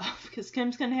yourself, because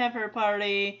Kim's going to have her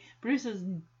party, Bruce is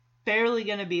barely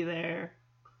going to be there.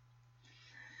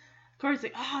 Corey's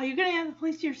like, oh, you're going to have the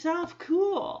place to yourself?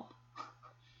 Cool.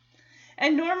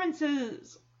 And Norman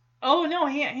says, oh, no,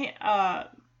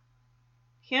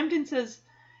 Hampton says,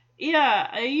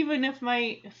 yeah, even if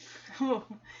my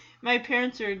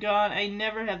parents are gone, I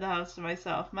never have the house to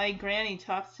myself. My granny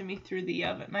talks to me through the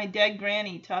oven. My dead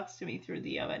granny talks to me through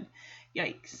the oven.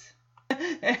 Yikes.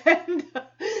 And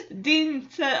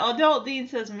adult Dean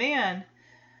says, man,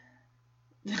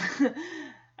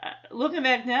 looking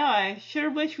back now, I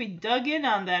sure wish we dug in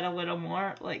on that a little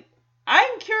more. Like,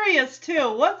 I'm curious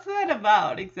too. What's that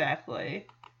about exactly?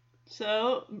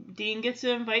 So, Dean gets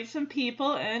to invite some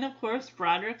people, and of course,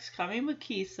 Broderick's coming with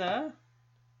Keesa.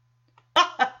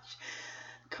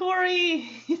 Corey,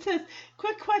 he says,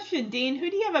 quick question, Dean,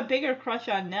 who do you have a bigger crush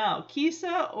on now,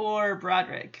 Keesa or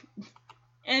Broderick?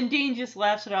 And Dean just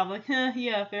laughs it off, like,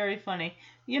 yeah, very funny.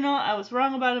 You know, I was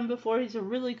wrong about him before, he's a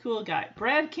really cool guy.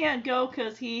 Brad can't go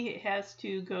because he has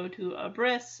to go to a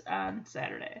bris on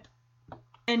Saturday.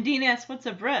 And Dean asks, what's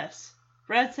a bris?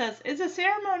 Brad says, it's a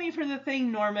ceremony for the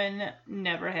thing Norman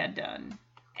never had done.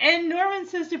 And Norman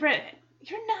says to Brad,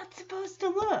 you're not supposed to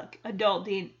look. Adult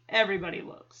Dean, everybody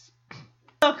looks.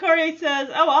 So Corey says,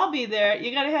 oh, I'll be there.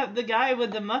 You gotta have the guy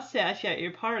with the mustache at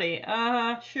your party.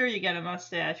 Sure you got a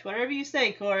mustache. Whatever you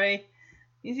say, Corey.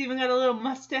 He's even got a little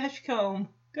mustache comb.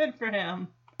 Good for him.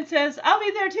 It says, I'll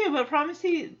be there too, but promise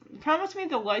me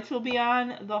the lights will be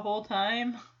on the whole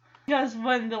time. Because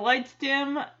when the lights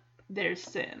dim, there's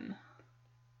sin.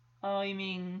 Oh, you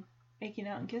mean making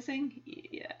out and kissing?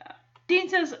 Yeah. Dean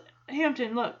says,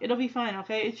 Hampton, look, it'll be fine,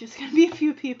 okay? It's just gonna be a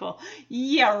few people.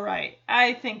 Yeah, right.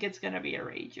 I think it's gonna be a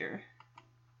rager.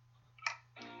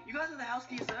 You guys have the house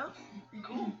to yourselves?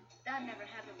 Cool. That never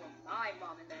happened with my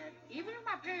mom and dad. Even if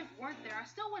my parents weren't there, I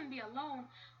still wouldn't be alone.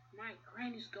 My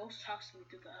granny's ghost talks to me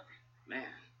through the oven.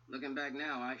 Man, looking back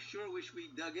now, I sure wish we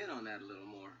dug in on that a little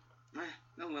more.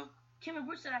 Oh well. Kim and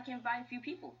Bruce said I can invite a few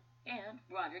people. And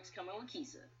Broderick's coming with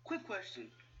Keesa. Quick question.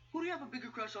 Who do you have a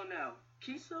bigger crush on now,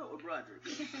 Keesa or Broderick?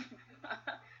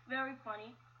 Very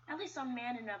funny. At least I'm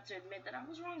man enough to admit that I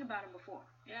was wrong about him before.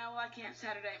 Yeah, well, I can't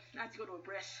Saturday. I have to go to a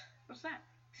bris. What's that?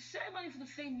 The ceremony for the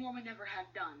thing Norman never had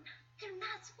done. You're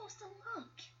not supposed to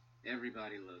look.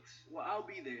 Everybody looks. Well, I'll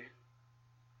be there.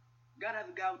 Gotta have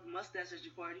a guy with a mustache at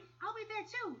your party. I'll be there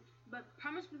too. But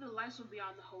promise me the lights will be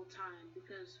on the whole time,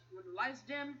 because when the lights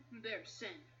dim, there's sin.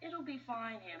 It'll be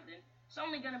fine, Hampton. It's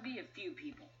only gonna be a few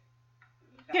people.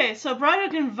 Okay, so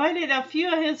Broderick invited a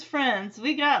few of his friends.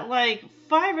 We got like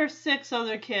 5 or 6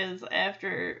 other kids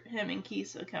after him and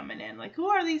Keesa coming in. Like, who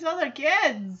are these other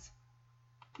kids?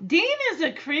 Dean is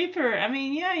a creeper. I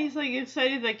mean, yeah, he's like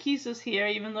excited that Keesa's here,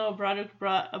 even though Broderick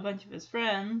brought a bunch of his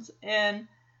friends. And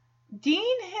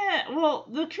Dean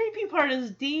the creepy part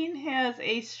is Dean has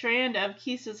a strand of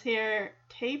Keesa's hair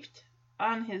taped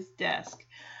on his desk.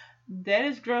 That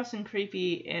is gross and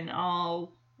creepy in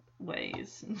all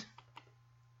ways.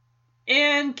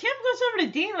 And Kim goes over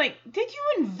to Dean like, did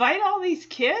you invite all these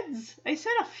kids? I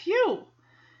said a few.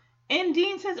 And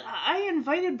Dean says, I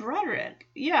invited Broderick.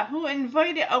 Yeah, who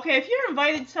invited? Okay, if you're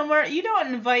invited somewhere, you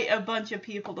don't invite a bunch of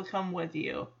people to come with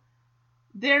you.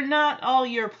 They're not all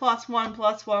your +1,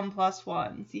 +1,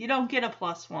 +1s. You don't get a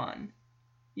 +1.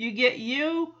 You get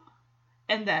you,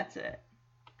 and that's it.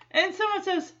 And someone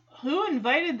says, who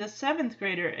invited the 7th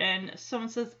grader? And someone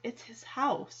says, it's his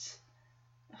house.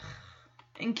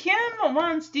 And Kim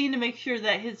wants Dean to make sure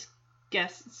that his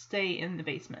guests stay in the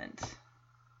basement.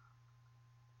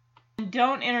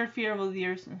 Don't interfere with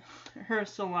her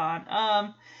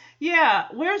salon. Yeah,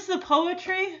 where's the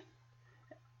poetry?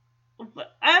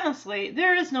 Honestly,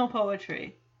 there is no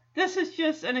poetry. This is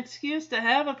just an excuse to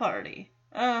have a party.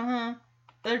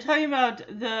 They're talking about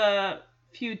the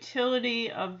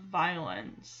futility of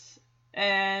violence.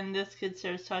 And this kid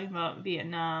starts talking about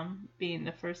Vietnam being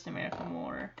the first American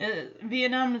war.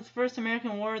 Vietnam is the first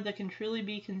American war that can truly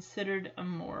be considered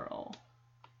immoral.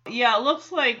 Yeah, it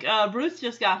looks like Bruce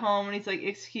just got home and he's like,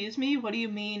 excuse me, what do you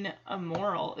mean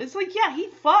immoral? It's like, yeah, he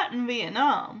fought in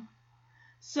Vietnam.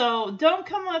 So don't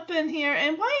come up in here.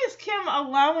 And why is Kim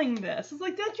allowing this? It's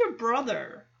like, that's your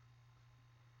brother.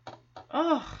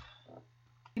 Ugh.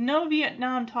 No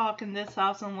Vietnam talk in this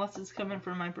house unless it's coming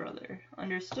from my brother.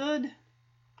 Understood?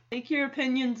 Take your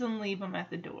opinions and leave them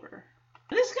at the door.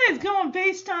 This guy's going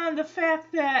based on the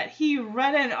fact that he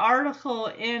read an article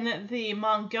in the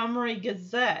Montgomery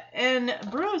Gazette. And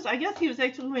Bruce, I guess he was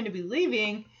actually going to be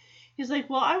leaving. He's like,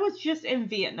 well, I was just in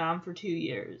Vietnam for 2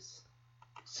 years.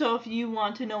 So if you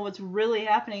want to know what's really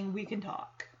happening, we can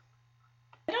talk.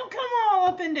 Don't come all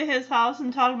up into his house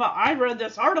and talk about, I read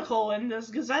this article in this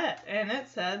Gazette, and it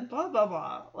said blah, blah,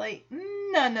 blah. Like,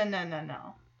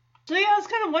 no. So yeah, I was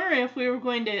kind of wondering if we were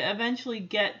going to eventually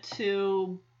get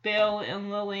to Bill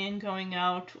and Lillian going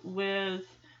out with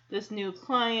this new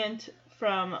client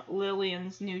from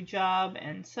Lillian's new job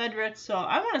and Cedric. So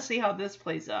I want to see how this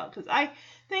plays out, because I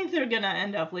think they're going to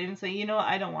end up leaving and say, you know what,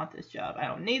 I don't want this job. I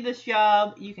don't need this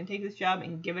job. You can take this job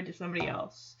and give it to somebody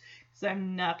else. Because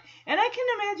I'm not. And I can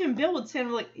imagine Bill would say,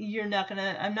 like, I'm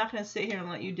not going to sit here and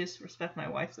let you disrespect my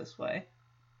wife this way.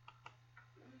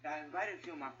 I invited a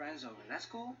few of my friends over. That's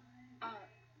cool?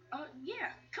 Yeah.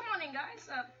 Come on in, guys.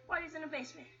 Party's in the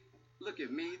basement. Look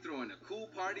at me throwing a cool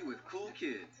party with cool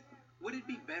kids. Would it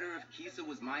be better if Kisa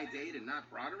was my date and not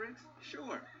Broderick's?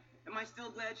 Sure. Am I still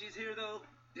glad she's here, though?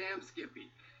 Damn Skippy.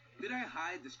 Did I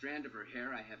hide the strand of her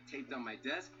hair I have taped on my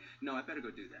desk? No, I better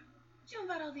go do that. Did you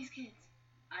invite all these kids?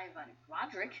 I invited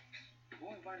Broderick. Who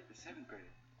invited the 7th grader?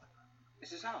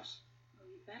 It's his house. Well,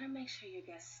 you better make sure your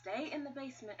guests stay in the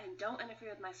basement and don't interfere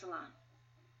with my salon.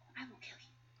 I will kill you.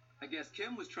 I guess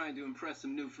Kim was trying to impress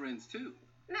some new friends, too.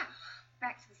 Now,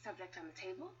 back to the subject on the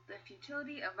table, the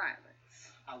futility of violence.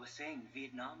 I was saying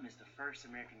Vietnam is the first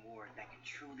American war that can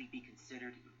truly be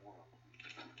considered immoral.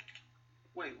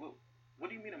 Wait, what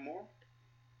do you mean immoral?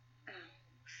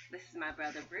 This is my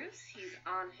brother Bruce. He's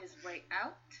on his way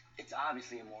out. It's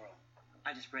obviously immoral.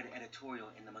 I just read an editorial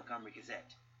in the Montgomery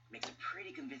Gazette. Makes a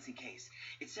pretty convincing case.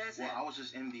 It says that... Well, I was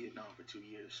just in Vietnam for 2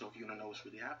 years, so if you want to know what's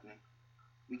really happening,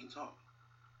 we can talk.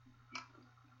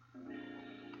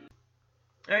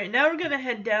 Alright, now we're going to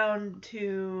head down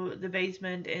to the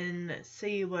basement and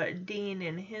see what Dean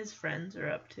and his friends are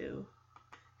up to.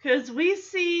 Because we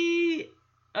see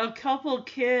a couple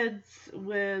kids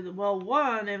with, well,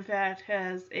 one, in fact,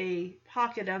 has a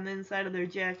pocket on the inside of their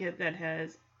jacket that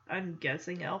has, I'm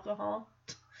guessing, alcohol.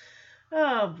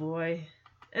 Oh, boy.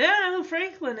 And I don't know who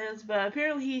Franklin is, but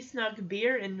apparently he snuck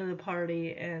beer into the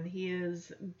party, and he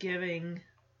is giving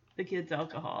the kids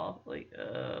alcohol. Like,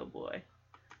 oh, boy.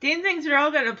 Dean thinks they're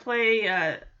all going to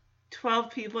play,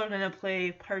 12 people are going to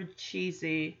play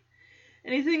Parcheesi.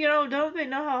 And he's thinking, oh, don't they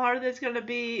know how hard that's going to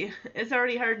be? It's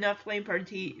already hard enough playing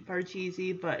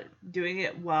Parcheesi, but doing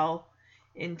it while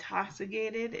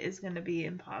intoxicated is going to be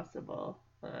impossible.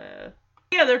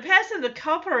 Yeah, they're passing the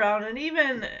cup around, and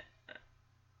even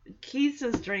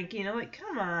Kisa's drinking. I'm like,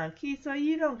 come on, Kisa,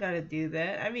 you don't got to do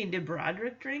that. I mean, did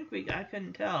Broderick drink? I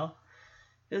couldn't tell.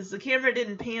 Because the camera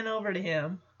didn't pan over to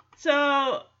him.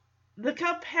 So the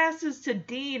cup passes to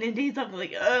Dean, and Dean's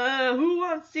like, who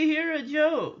wants to hear a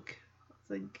joke? It's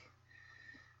like,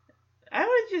 I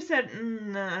would have just said,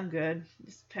 no, I'm good.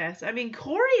 Just pass. I mean,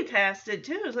 Corey passed it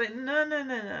too. It's like,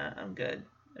 no, I'm good.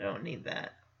 I don't need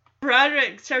that.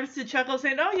 Broderick starts to chuckle,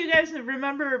 saying, oh, you guys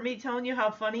remember me telling you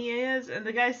how funny he is? And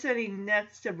the guy sitting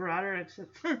next to Broderick says,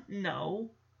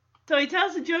 no. So he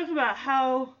tells a joke about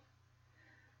how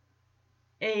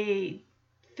a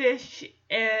fish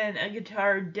and a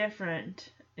guitar are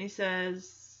different. And he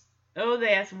says, oh,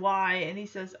 they ask why, and he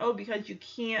says, oh, because you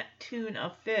can't tune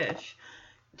a fish.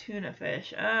 Tune a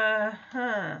fish.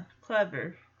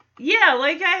 Clever. Yeah,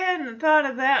 like I hadn't thought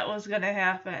of that was gonna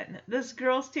happen. This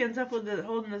girl stands up with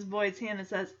holding this boy's hand and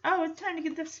says, "Oh, it's time to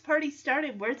get this party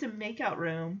started. Where's the makeout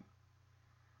room?"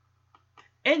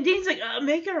 And Dean's like,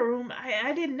 "Makeout room?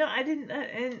 I didn't know. I didn't."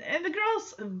 And the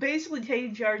girl's basically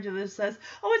taking charge of this. Says,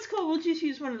 "Oh, it's cool. We'll just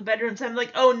use one of the bedrooms." I'm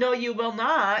like, "Oh no, you will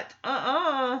not.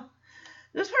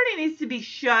 This party needs to be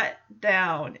shut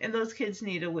down, and those kids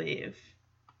need to leave."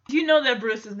 You know that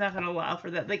Bruce is not going to allow for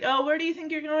that. Like, "Oh, where do you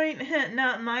think you're going?"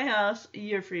 "Not in my house.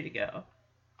 You're free to go."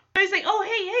 So he's like, "Oh,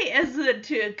 hey," as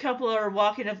the couple are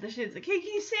walking up the stairs. Like, "Hey,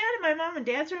 can you stay out of my mom and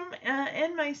dad's room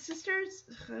and my sister's?"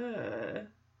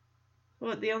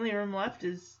 Well, the only room left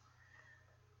is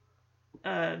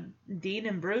Dean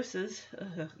and Bruce's.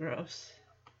 Gross.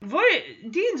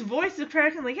 Dean's voice is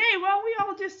cracking like, "Hey, why don't we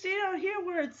all just stay out here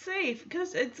where it's safe?"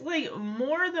 Because it's like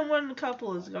more than one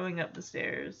couple is going up the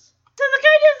stairs. So the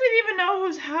guy doesn't even know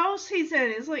whose house he's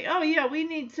in. He's like, "Oh yeah, we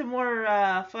need some more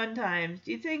fun times.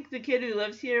 Do you think the kid who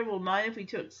lives here will mind if we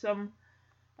took some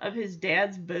of his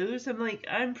dad's booze?" I'm like,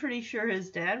 I'm pretty sure his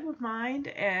dad would mind,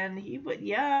 and he would.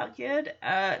 "Yeah, kid.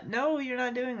 No, you're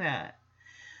not doing that."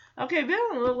 Okay,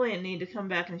 Bill and Lillian need to come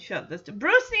back and shut this down.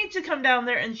 Bruce needs to come down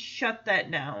there and shut that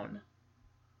down.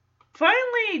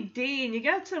 Finally, Dean, you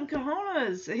got some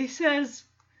cojones. He says,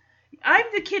 "I'm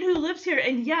the kid who lives here,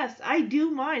 and yes, I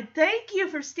do mind. Thank you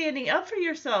for standing up for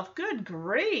yourself. Good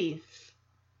grief."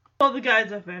 All the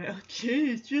guys up in it,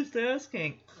 "Jeez, just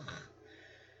asking."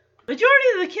 Majority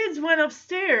of the kids went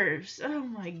upstairs. Oh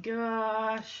my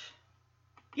gosh.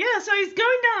 Yeah, so he's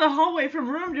going down the hallway from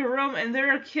room to room, and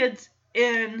there are kids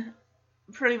in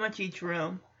pretty much each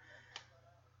room.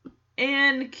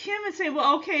 And Kim is saying,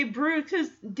 "Well, okay, Bruce," because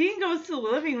Dean goes to the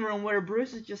living room where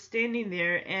Bruce is just standing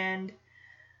there, and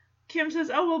Kim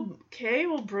says, "Oh, well, okay,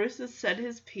 well, Bruce has said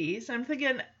his piece." I'm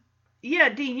thinking, yeah,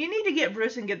 Dean, you need to get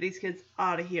Bruce and get these kids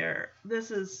out of here. This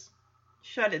is,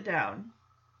 shut it down.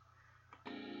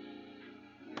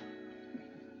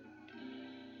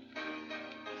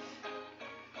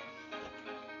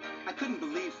 I couldn't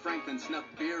believe Franklin snuck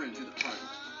beer into the party.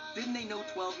 Didn't they know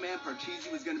 12-man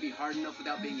Parcheesi was going to be hard enough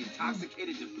without being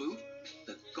intoxicated to boot?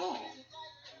 The gall.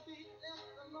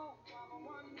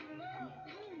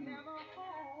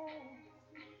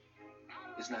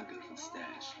 It's not good for the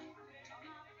stash.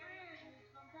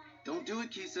 Don't do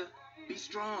it, Kisa. Be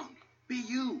strong. Be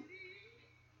you.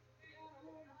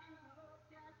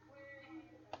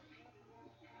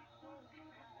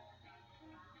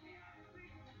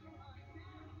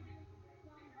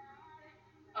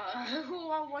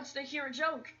 Who all wants to hear a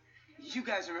joke? You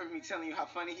guys remember me telling you how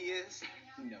funny he is?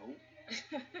 No.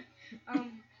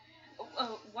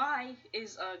 Why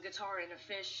is a guitar and a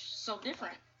fish so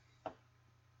different?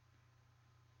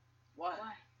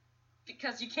 Why?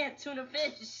 Because you can't tune a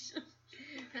fish.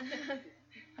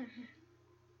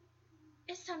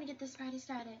 It's time to get this party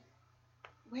started.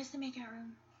 Where's the makeout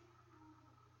room?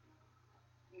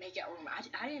 Makeout room.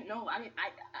 I didn't know. I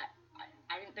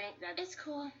didn't think that. It's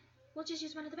cool. We'll just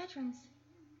use one of the bedrooms.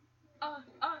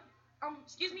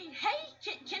 Excuse me. Hey,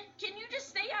 can you just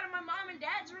stay out of my mom and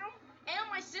dad's room and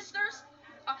my sister's?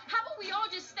 How about we all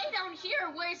just stay down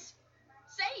here where it's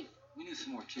safe? We need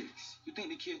some more kicks. You think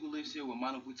the kid who lives here will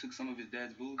mind if we took some of his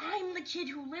dad's booze? I'm the kid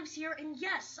who lives here, and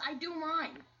yes, I do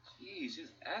mind. Jeez,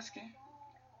 just asking.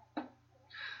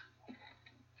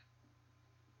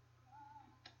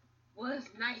 Was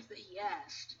nice that he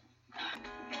asked.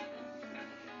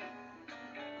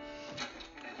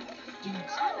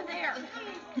 Get out of there!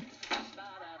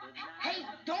 Hey,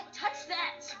 don't touch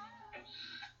that!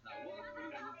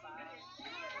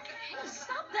 Hey,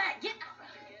 stop that! Get out!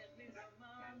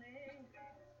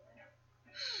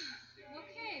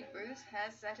 Okay, Bruce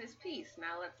has said his piece.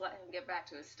 Now let's let him get back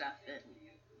to his stuff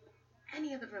in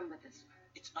any other room but this one.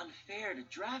 It's unfair to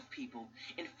draft people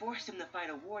and force them to fight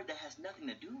a war that has nothing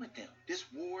to do with them. This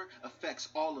war affects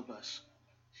all of us.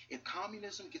 If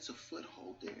communism gets a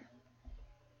foothold there,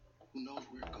 who knows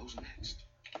where it goes next?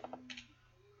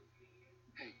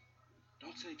 Hey,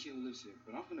 don't say kid who lives here,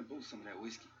 but I'm gonna boost some of that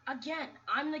whiskey. Again,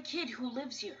 I'm the kid who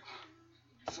lives here.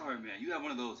 Sorry, man. You have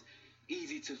one of those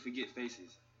easy-to-forget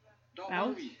faces. Don't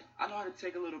Ouch. worry. I know how to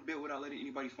take a little bit without letting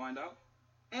anybody find out.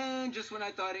 And just when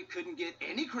I thought it couldn't get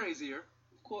any crazier.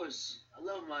 Of course, I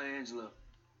love Maya Angelou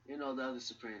and all the other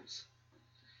Supremes.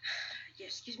 Yeah,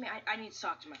 excuse me, I need to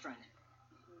talk to my friend.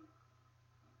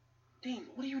 Dean,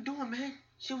 what are you doing, man?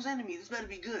 She was into me. This better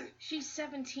be good. She's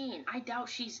 17. I doubt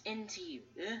she's into you.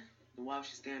 Yeah? Then why was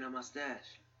she staring at my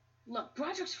stash? Look,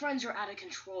 Broderick's friends are out of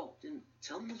control. Then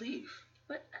tell him to leave.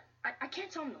 But I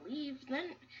can't tell him to leave.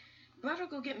 Then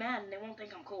Broderick will get mad and they won't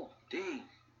think I'm cool. Dean,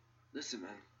 listen,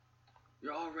 man.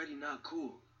 You're already not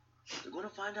cool. They're gonna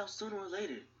find out sooner or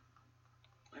later.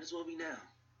 Might as well be now.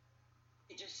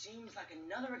 It just seems like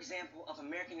another example of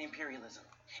American imperialism.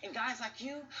 And guys like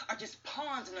you are just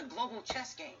pawns in a global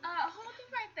chess game. Hold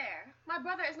it right there. My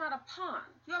brother is not a pawn.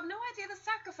 You have no idea the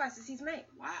sacrifices he's made.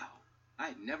 Wow. I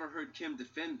had never heard Kim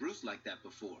defend Bruce like that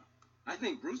before. I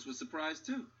think Bruce was surprised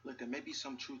too. Look, there may be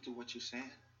some truth to what you're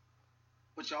saying,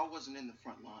 but y'all wasn't in the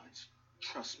front lines.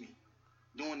 Trust me.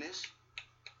 Doing this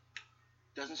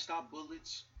doesn't stop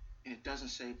bullets, and it doesn't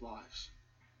save lives.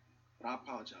 But I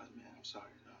apologize, man. I'm sorry.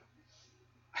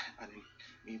 I didn't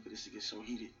mean for this to get so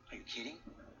heated. Are you kidding?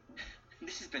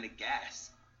 This has been a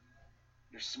gas.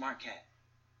 You're a smart cat.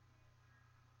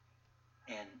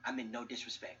 And I mean no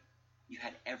disrespect. You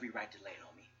had every right to lay it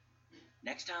on me.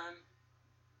 Next time,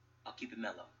 I'll keep it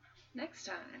mellow. Next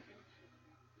time.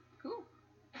 Cool.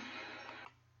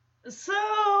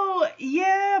 So,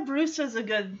 yeah, Bruce does a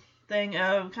good thing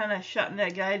of kind of shutting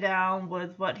that guy down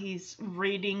with what he's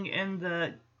reading in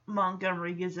the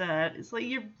Montgomery Gazette. It's like,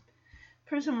 your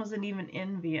person wasn't even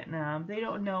in Vietnam. They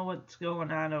don't know what's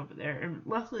going on over there. And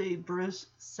luckily, Bruce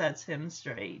sets him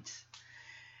straight.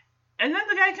 And then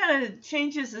the guy kind of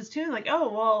changes his tune, like,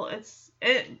 oh, well, it's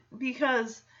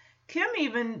because Kim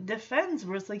even defends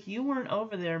Bruce, like, you weren't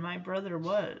over there, my brother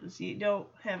was. You don't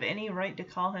have any right to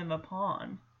call him a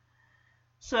pawn.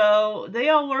 So they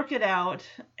all work it out,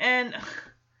 and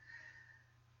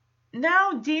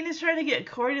now Dean is trying to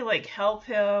get Corey to, like, help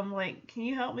him, like, can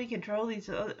you help me control these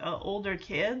older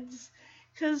kids?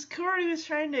 Because Corey was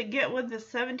trying to get with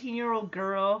this 17-year-old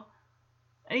girl,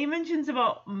 and he mentions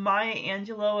about Maya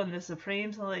Angelou and the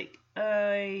Supremes, and, like,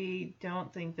 I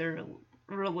don't think they're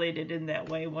related in that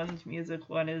way. One's music,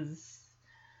 one is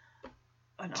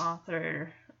an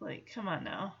author. Like, come on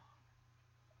now.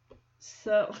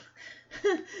 So,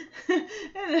 and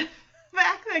the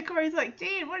fact that Corey's like,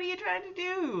 Dean, what are you trying to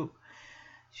do?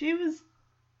 She was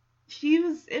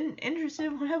interested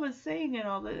in what I was saying and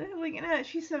all that. Like, nah,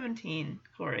 she's 17,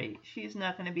 Corey. She's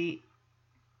not going to be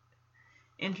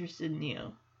interested in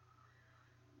you.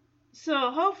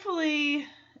 So, hopefully,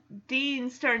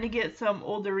 Dean's starting to get some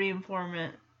older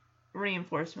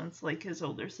reinforcements like his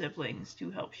older siblings to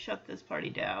help shut this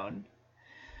party down.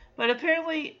 But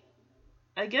apparently,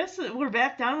 I guess we're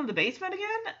back down in the basement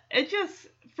again? It just,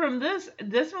 from this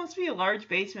must be a large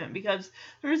basement because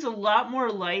there's a lot more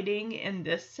lighting in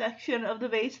this section of the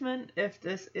basement, if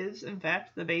this is in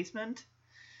fact the basement.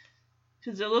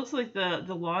 Because it looks like the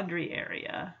laundry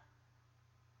area.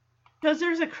 Because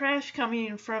there's a crash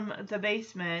coming from the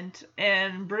basement,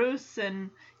 and Bruce and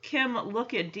Kim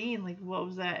look at Dean like, what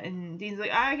was that? And Dean's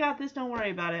like, I got this, don't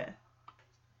worry about it.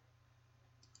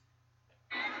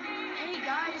 Hey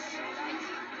guys,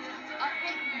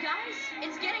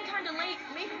 it's getting kind of late.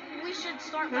 Maybe we should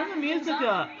start. Turn the music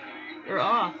up. Or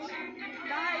off.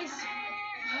 Guys.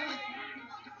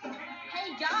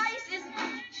 Hey guys,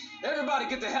 Everybody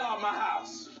get the hell out of my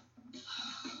house.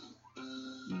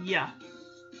 Yeah.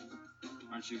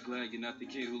 Aren't you glad you're not the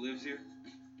kid who lives here?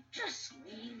 just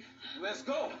leave. Let's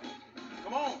go.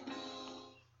 Come on.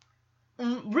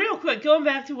 Real quick, going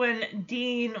back to when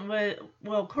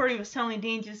Corey was telling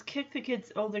Dean, just kick the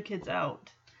older kids out.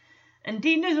 And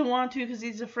Dean doesn't want to because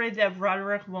he's afraid that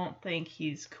Broderick won't think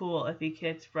he's cool if he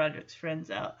kicks Broderick's friends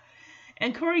out.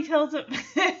 And Corey tells him,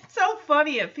 it's so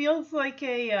funny, it feels like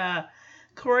a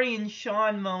Corey and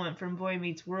Sean moment from Boy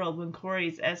Meets World when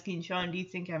Corey's asking Sean, do you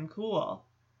think I'm cool?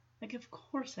 Like, of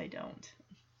course I don't.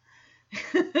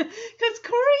 Because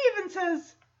Corey even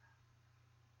says,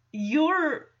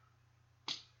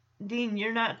 Dean,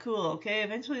 you're not cool, okay?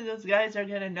 Eventually those guys are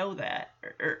going to know that.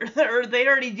 Or they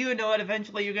already do know it,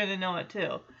 eventually you're going to know it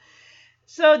too.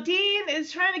 So Dean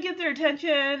is trying to get their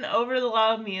attention over the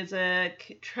loud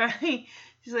music.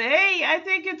 He's like, hey, I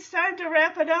think it's time to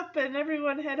wrap it up and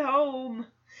everyone head home.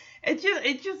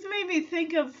 It just made me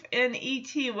think of in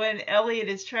E.T. when Elliot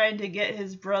is trying to get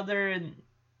his brother and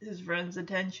his friends'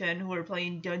 attention who are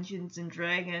playing Dungeons and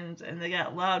Dragons and they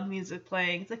got loud music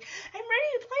playing. It's like, I'm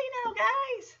ready to play now, guys.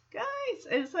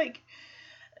 And it's like,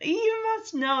 you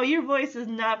must know your voice is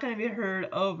not going to be heard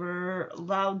over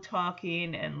loud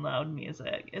talking and loud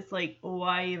music. It's like,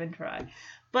 why even try?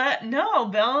 But no,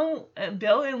 Bill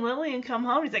and Lillian come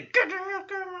home. He's like, get out of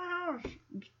my house.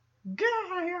 Get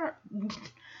out of here.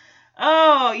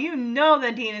 Oh, you know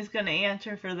that Dean is going to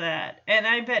answer for that. And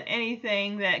I bet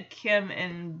anything that Kim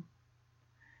and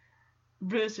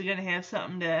Bruce are going to have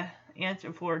something to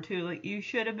answer for, too. Like, you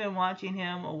should have been watching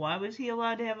him. Well, why was he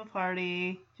allowed to have a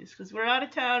party? Just because we're out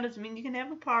of town doesn't mean you can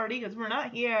have a party, because we're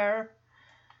not here.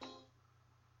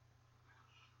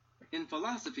 In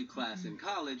philosophy class in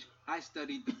college, I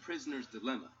studied The Prisoner's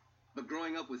Dilemma. But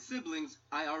growing up with siblings,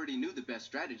 I already knew the best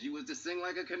strategy was to sing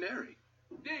like a canary.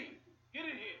 Dean, get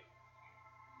in here.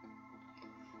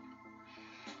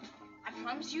 I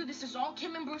promise you, this is all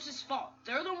Kim and Bruce's fault.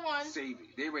 They're the ones. Save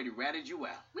it. They already ratted you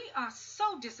out. We are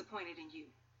so disappointed in you.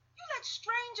 You let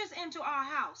strangers into our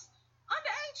house.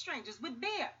 Underage strangers with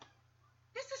beer.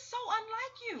 This is so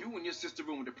unlike you. You and your sister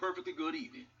ruined a perfectly good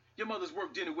evening. Your mother's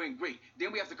work dinner went great.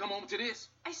 Then we have to come home to this?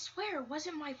 I swear, it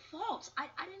wasn't my fault. I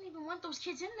didn't even want those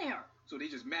kids in there. So they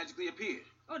just magically appeared.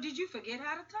 Or did you forget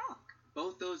how to talk?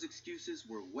 Both those excuses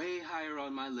were way higher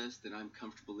on my list than I'm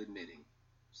comfortable admitting.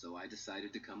 So I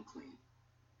decided to come clean.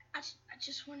 I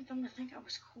just wanted them to think I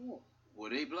was cool. Were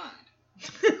they blind?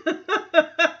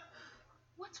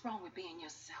 What's wrong with being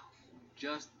yourself?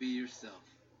 Just be yourself.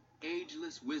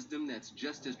 Ageless wisdom that's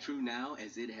just as true now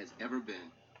as it has ever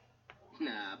been.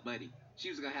 Nah, buddy. She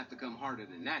was gonna have to come harder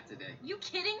than that today. You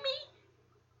kidding me?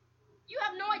 You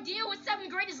have no idea what 7th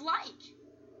grade is like.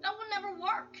 That will never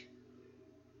work.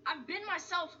 I've been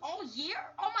myself all year,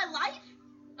 all my life,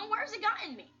 and where's it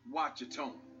gotten me? Watch your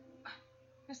tone.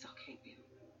 It's okay, Bill.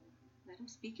 Let him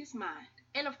speak his mind.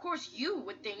 And of course you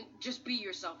would think just be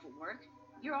yourself at work.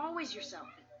 You're always yourself.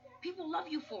 People love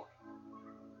you for it.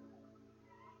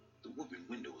 The whooping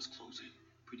window is closing.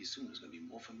 Pretty soon there's gonna be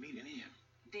more for me than him.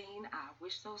 Dean, I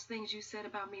wish those things you said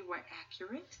about me were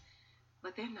accurate,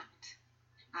 but they're not.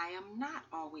 I am not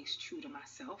always true to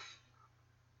myself.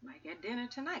 Like at dinner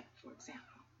tonight, for example.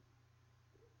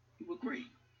 You were great.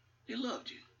 They loved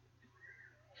you.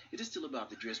 It is still about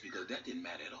the dress because that didn't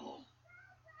matter at all.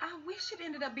 I wish it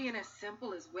ended up being as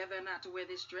simple as whether or not to wear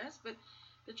this dress, but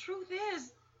the truth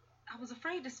is, I was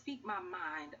afraid to speak my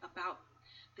mind about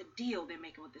the deal they're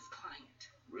making with this client.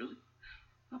 Really?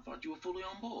 I thought you were fully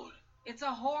on board. It's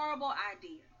a horrible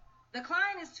idea. The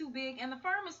client is too big and the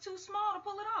firm is too small to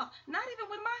pull it off, not even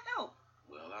with my help.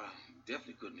 Well, I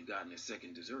definitely couldn't have gotten a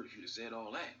second dessert if you'd have said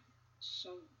all that.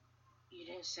 So, you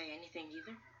didn't say anything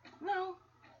either? No,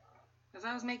 because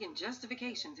I was making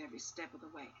justifications every step of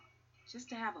the way, just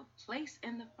to have a place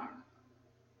in the firm.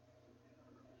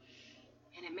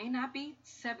 And it may not be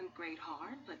 7th grade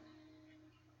hard, but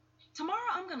tomorrow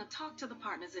I'm going to talk to the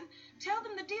partners and tell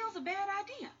them the deal's a bad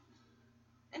idea.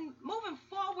 And moving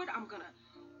forward, I'm going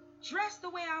to dress the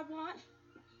way I want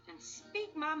and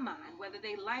speak my mind, whether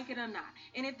they like it or not.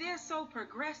 And if they're so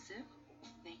progressive,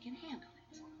 they can handle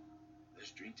it.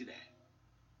 Let's drink to that.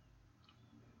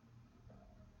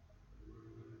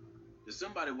 Does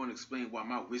somebody want to explain why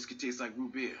my whiskey tastes like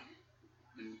root beer?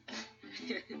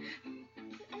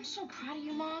 I'm so proud of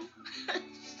you, Mom.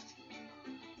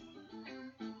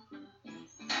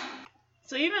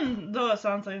 So even though it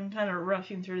sounds like I'm kind of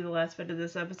rushing through the last bit of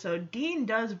this episode, Dean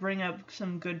does bring up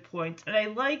some good points. And I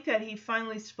like that he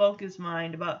finally spoke his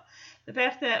mind about the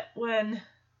fact that when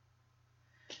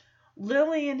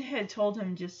Lillian had told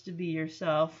him just to be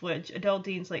yourself, which adult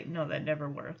Dean's like, no, that never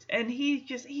worked. And he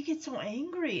gets so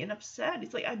angry and upset.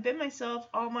 He's like, I've been myself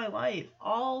all my life,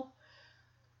 all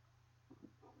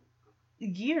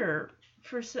year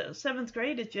for 7th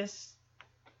grade. It just...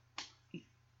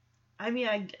 I mean,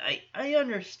 I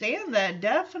understand that,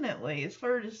 definitely. As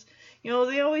far as,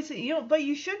 they always say, but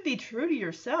you should be true to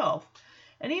yourself.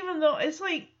 And even though it's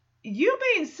like, you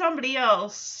being somebody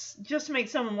else just to make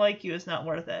someone like you is not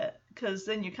worth it. Because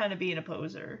then you're kind of being a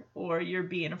poser. Or you're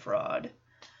being a fraud.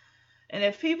 And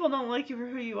if people don't like you for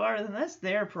who you are, then that's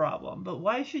their problem. But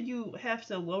why should you have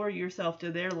to lower yourself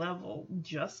to their level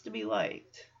just to be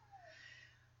liked?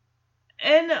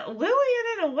 And Lillian,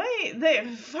 in a way, they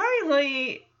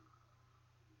finally...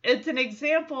 It's an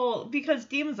example because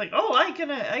Demon's like, oh, I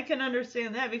can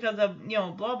understand that because of,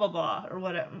 blah, blah, blah, or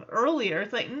whatever. Earlier,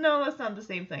 it's like, no, that's not the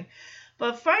same thing.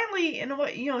 But finally, in a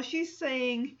way, she's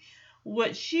saying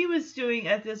what she was doing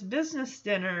at this business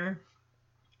dinner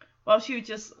while she was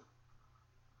just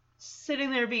sitting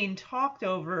there being talked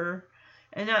over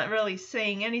and not really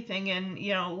saying anything and,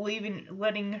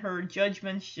 letting her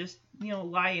judgments just,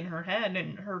 lie in her head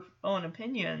and her own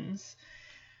opinions.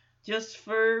 Just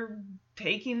for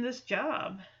taking this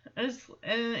job. And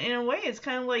in a way, it's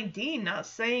kind of like Dean not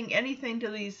saying anything to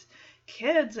these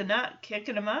kids and not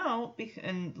kicking them out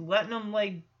and letting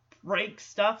them, break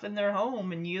stuff in their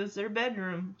home and use his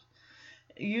bedrooms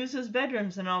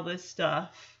and all this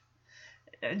stuff.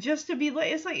 Just to be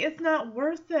it's like, it's not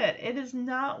worth it. It is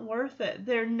not worth it.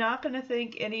 They're not going to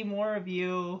think any more of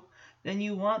you than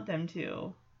you want them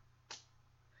to.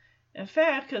 In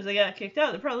fact, because they got kicked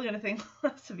out, they're probably going to think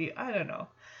less of you. I don't know.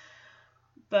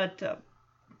 But,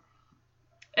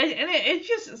 it's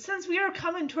just, since we are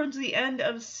coming towards the end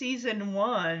of season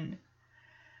 1,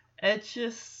 it's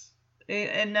just,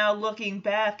 and now looking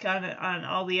back on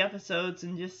all the episodes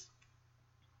and just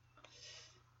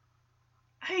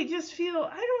I just feel,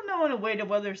 I don't know in a way to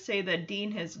whether say that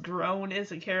Dean has grown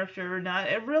as a character or not.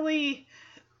 It really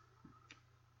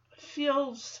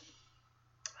feels,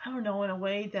 I don't know, in a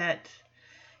way that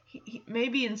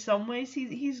maybe in some ways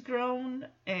he's grown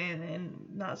and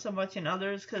not so much in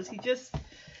others, because he just,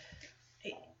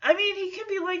 I mean, he can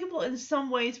be likable in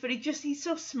some ways, but he's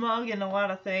so smug in a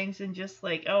lot of things, and just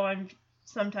like, oh,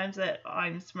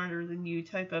 I'm smarter than you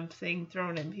type of thing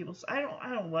thrown in people's, I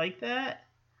don't like that.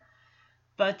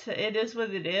 But it is what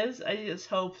it is. I just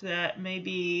hope that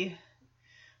maybe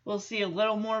we'll see a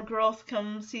little more growth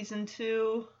come season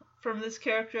 2 from this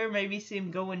character. Maybe see him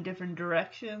go in different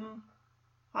direction,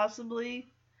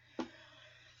 possibly.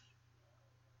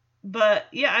 But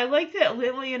yeah, I like that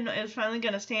Lillian is finally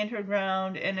going to stand her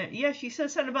ground. And yeah, she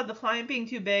says something about the client being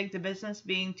too big, the business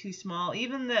being too small.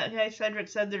 Even that guy Cedric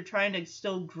said they're trying to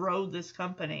still grow this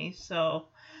company. So,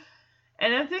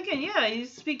 and I'm thinking, yeah, you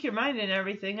speak your mind and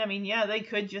everything. I mean, yeah, they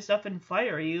could just up and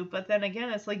fire you. But then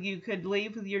again, it's like you could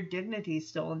leave with your dignity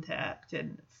still intact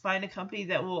and find a company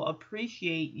that will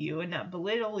appreciate you and not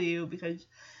belittle you because,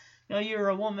 you know, you're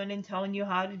a woman and telling you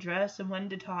how to dress and when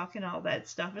to talk and all that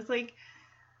stuff. It's like,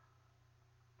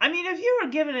 I mean, if you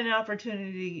were given an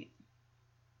opportunity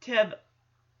to have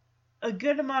a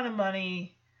good amount of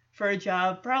money for a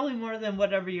job, probably more than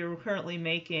whatever you're currently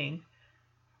making,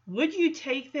 would you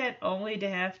take that only to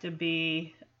have to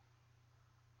be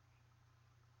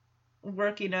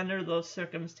working under those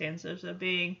circumstances of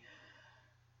being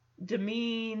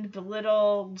demeaned,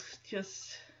 belittled,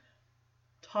 just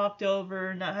talked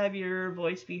over, not have your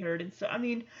voice be heard? And so, I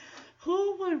mean,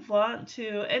 who would want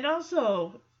to, and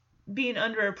also being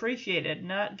underappreciated,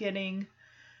 not getting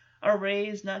a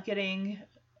raise, not getting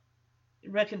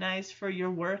recognized for your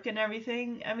work and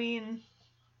everything. I mean,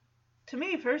 to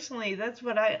me personally, that's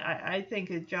what I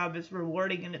think a job is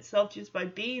rewarding in itself, just by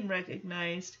being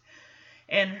recognized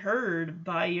and heard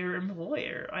by your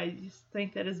employer. I just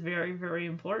think that is very, very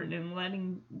important, in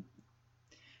letting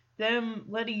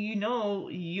you know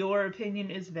your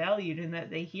opinion is valued and that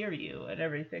they hear you and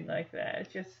everything like that.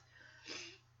 It's just,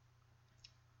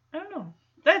 I don't know.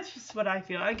 That's just what I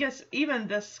feel. I guess even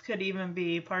this could even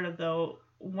be part of the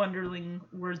Wonderling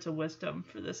words of wisdom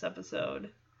for this episode.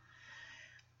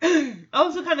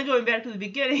 Also, kind of going back to the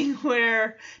beginning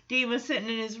where Dean was sitting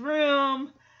in his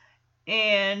room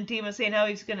and Dean was saying how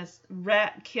he's going to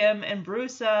rat Kim and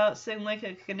Bruce out, sing like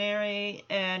a canary,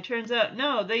 and turns out,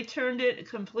 no, they turned it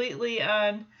completely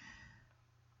on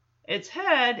its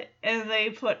head and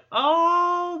they put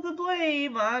all the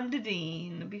blame onto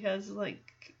Dean because,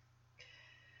 like,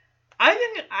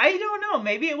 I don't know,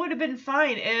 maybe it would have been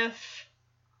fine if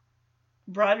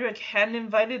Broderick hadn't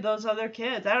invited those other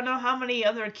kids. I don't know how many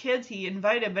other kids he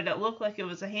invited, but it looked like it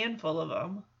was a handful of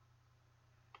them.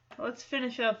 Let's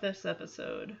finish up this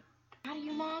episode. How do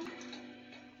you, Mom?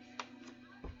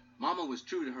 Mama was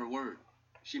true to her word.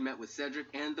 She met with Cedric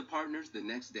and the partners the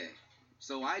next day.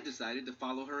 So I decided to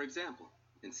follow her example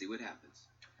and see what happens.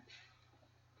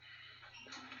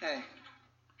 Hey.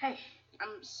 Hey,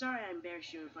 I'm sorry I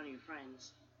embarrassed you in front of your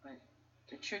friends, but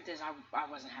the truth is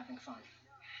I wasn't having fun.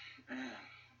 Man,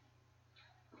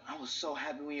 I was so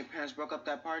happy when your parents broke up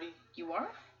that party. You were?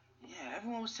 Yeah,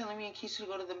 everyone was telling me and Keisha to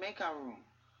go to the makeout room.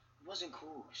 It wasn't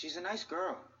cool. She's a nice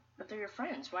girl. But they're your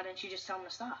friends. Why didn't you just tell them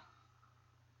to stop?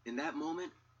 In that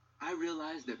moment, I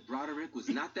realized that Broderick was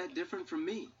not that different from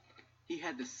me. He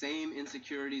had the same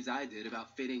insecurities I did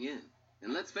about fitting in.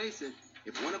 And let's face it,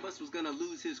 if one of us was going to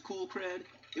lose his cool cred,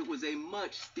 it was a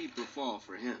much steeper fall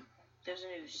for him. There's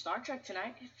a new Star Trek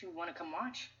tonight, if you want to come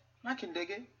watch. I can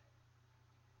dig it.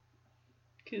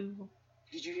 Cool.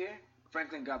 Did you hear?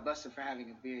 Franklin got busted for having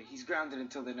a beer. He's grounded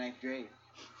until the 9th grade.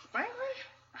 Franklin?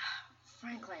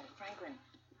 Franklin.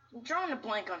 I'm drawing a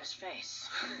blank on his face.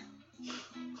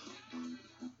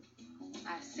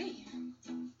 I see.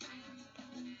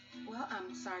 Well,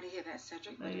 I'm sorry to hear that,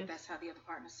 Cedric, but if that's how the other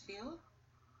partners feel,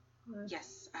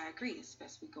 yes, I agree. It's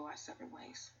best we go our separate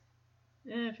ways.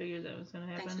 Yeah, I figured that was going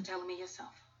to happen. Thanks for telling me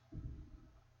yourself.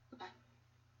 Goodbye.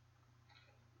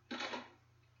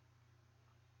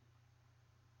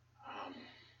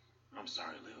 I'm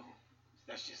sorry, Lil.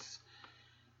 That's just...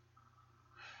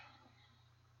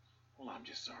 Well, I'm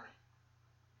just sorry.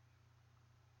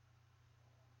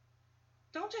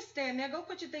 Don't just stand there. Go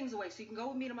put your things away so you can go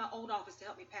with me to my old office to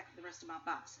help me pack the rest of my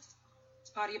boxes.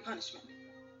 It's part of your punishment.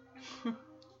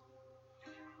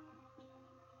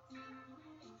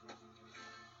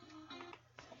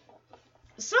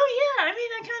 So, yeah, I mean,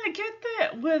 I kind of get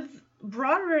that with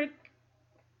Broderick.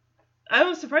 I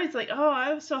was surprised, like, oh,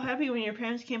 I was so happy when your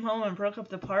parents came home and broke up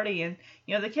the party, and,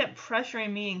 you know, they kept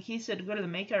pressuring me and Keisha to go to the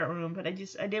makeout room, but I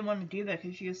didn't want to do that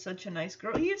because she was such a nice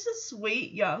girl. He's a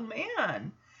sweet young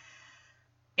man.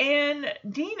 And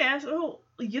Dean asked, oh,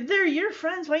 they're your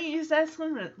friends, why don't you just ask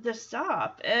them to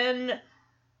stop? And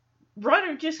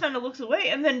Broderick just kind of looks away,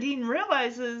 and then Dean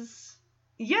realizes,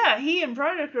 yeah, he and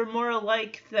Broderick are more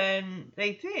alike than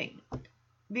they think,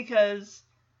 because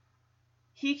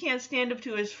he can't stand up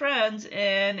to his friends,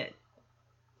 and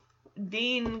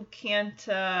Dean can't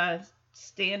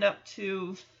stand up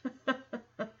to...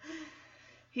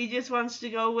 He just wants to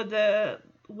go with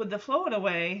the flow in a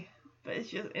way, but it's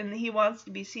just, and he wants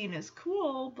to be seen as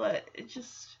cool, but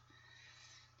it's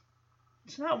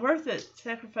not worth it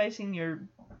sacrificing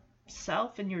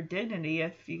yourself and your dignity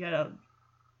if you gotta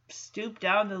stoop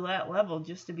down to that level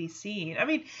just to be seen. I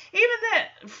mean, even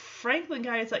that Franklin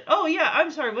guy is like, oh yeah,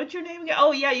 I'm sorry, what's your name again?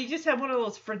 Oh yeah, you just have one of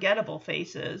those forgettable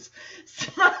faces.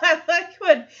 So I like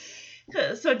when,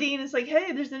 so Dean is like,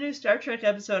 hey, there's a new Star Trek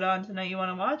episode on tonight, you want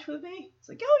to watch with me? It's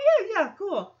like, oh yeah,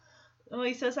 cool. Well,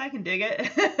 he says I can dig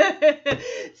it.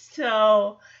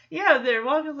 So yeah, they're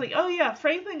walking like, oh yeah,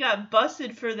 Franklin got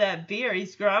busted for that beer.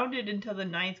 He's grounded until the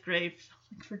 9th grade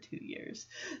for 2 years.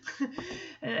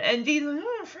 And Dean's like,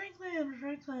 oh, Franklin.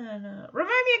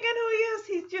 Remind me again who he is.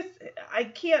 He's just, I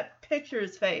can't picture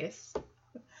his face.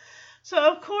 So,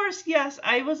 of course, yes,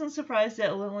 I wasn't surprised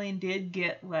that Lillian did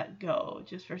get let go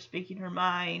just for speaking her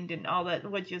mind and all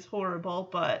that, which is horrible,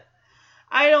 but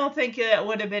I don't think that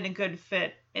would have been a good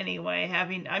fit anyway.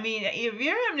 If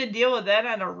you're having to deal with that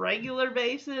on a regular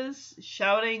basis,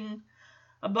 shouting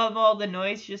above all the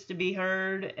noise just to be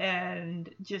heard and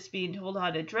just being told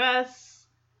how to dress,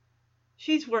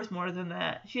 she's worth more than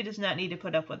that. She does not need to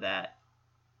put up with that.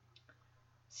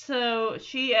 So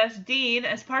she asked Dean,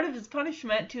 as part of his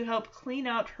punishment, to help clean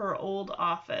out her old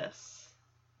office.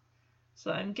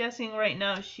 So I'm guessing right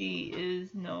now she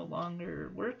is no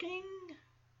longer working.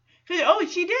 Oh,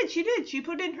 she did. She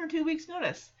put in her 2 weeks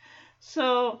notice.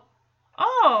 So,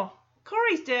 oh,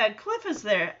 Corey's dad, Cliff, is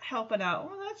there helping out.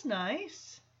 Well, that's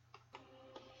nice.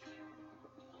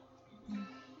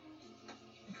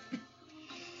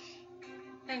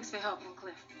 Thanks for helping,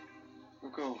 Cliff.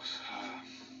 Of course.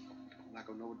 I'm not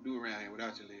going to know what to do around here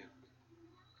without you, Leah.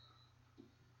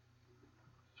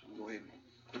 So I'm going to go ahead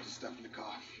and put the stuff in the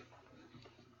car.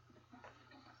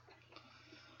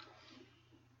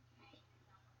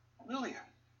 Lillian.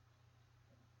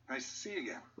 Nice to see you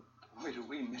again. Boy, do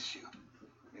we miss you.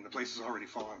 I mean, the place is already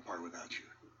falling apart without you.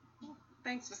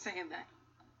 Thanks for saying that.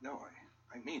 No,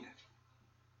 I mean it.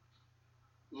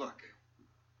 Look,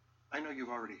 I know you've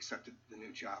already accepted the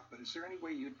new job, but is there any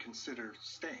way you'd consider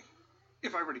staying?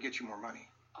 If I were to get you more money.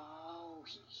 Oh,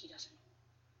 he doesn't.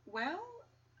 Well,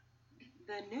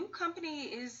 the new company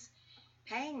is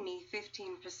paying me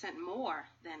 15% more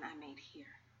than I made here.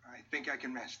 I think I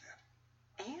can match that.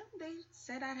 And they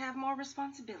said I'd have more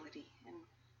responsibility and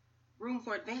room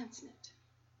for advancement.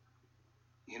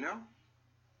 You know,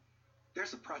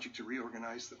 there's a project to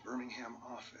reorganize the Birmingham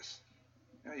office.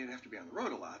 Now, you'd have to be on the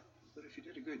road a lot, but if you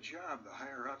did a good job, the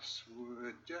higher-ups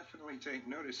would definitely take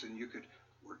notice and you could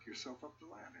work yourself up the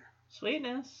ladder.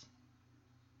 Sweetness.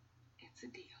 It's a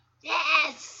deal.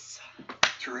 Yes!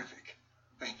 Terrific.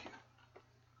 Thank you.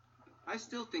 I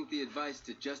still think the advice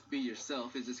to just be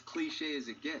yourself is as cliche as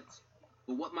it gets.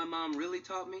 But what my mom really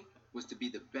taught me was to be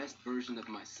the best version of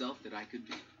myself that I could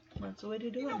be. That's the way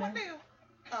to do You it, know man. what, Dale?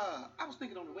 I was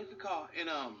thinking on the way to the car, and,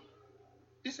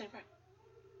 this ain't right.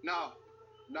 No,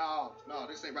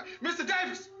 this ain't right. Mr.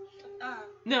 Davis!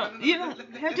 No, you don't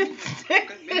have to say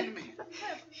Man.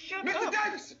 Shut Mr. up.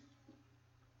 Davis!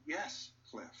 Yes,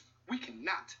 Cliff. We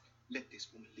cannot let this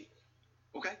woman leave.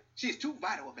 Okay? She is too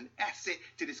vital of an asset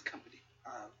to this company.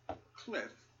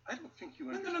 Cliff, I don't think you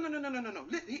understand. No.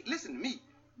 Listen to me.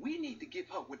 We need to give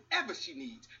her whatever she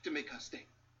needs to make her stay.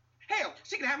 Hell,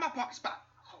 she can have my parking spot.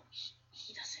 Oh,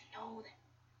 he doesn't know that.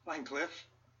 Fine, Cliff.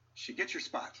 She gets your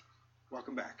spot.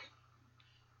 Welcome back.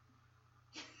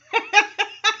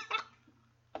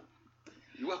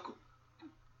 You're welcome.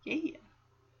 Yeah.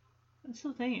 I'm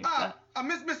still thinking.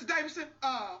 Mr. Davidson,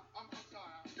 I'm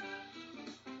sorry.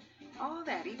 All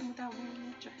that, even without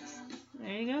wearing a dress.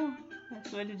 There you go. That's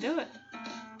the way to do it.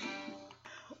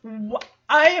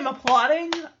 I am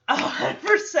applauding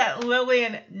 100%.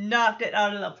 Lillian knocked it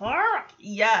out of the park.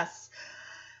 Yes.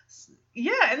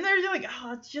 Yeah, and they're like,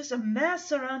 oh, it's just a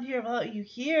mess around here without you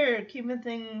here, keeping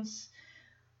things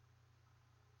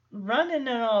running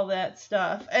and all that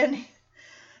stuff. And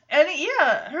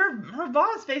yeah, her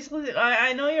boss basically,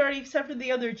 I know you already accepted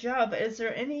the other job, but is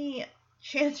there any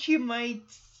chance you might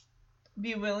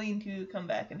be willing to come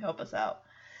back and help us out.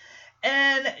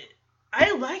 And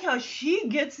I like how she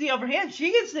gets the upper hand.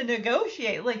 She gets to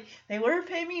negotiate. Like, they were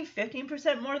paying me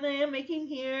 15% more than I'm making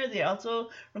here. They also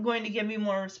were going to give me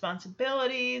more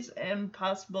responsibilities and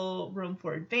possible room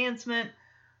for advancement.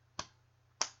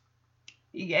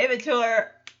 You gave it to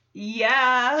her.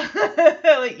 Yeah.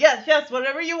 Like, yes,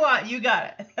 whatever you want, you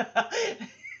got it.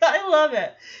 I love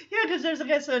it. Yeah, because there's, I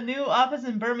guess, a new office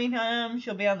in Birmingham.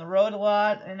 She'll be on the road a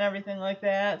lot and everything like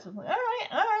that. So I'm like,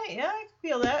 all right, yeah, I can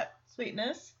feel that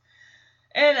sweetness.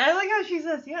 And I like how she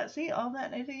says, yeah, see, all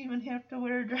that, I didn't even have to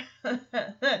wear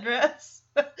that dress.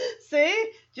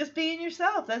 See? Just being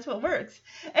yourself, that's what works.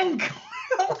 And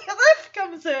Cliff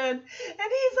comes in, and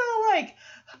he's all like,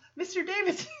 Mr.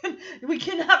 Davidson, we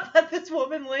cannot let this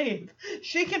woman leave.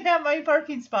 She can have my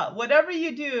parking spot. Whatever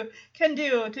you can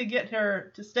do to get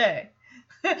her to stay.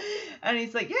 And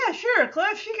he's like, yeah, sure,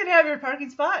 Cliff, she can have your parking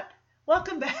spot.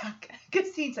 Welcome back.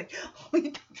 Christine's like,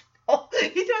 oh,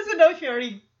 he doesn't know she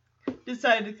already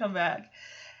decided to come back.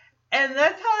 And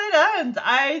that's how it ends.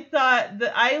 I thought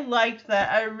that I liked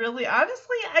that.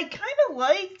 Honestly, I kind of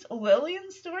liked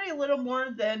Lillian's story a little more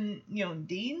than,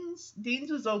 Dean's.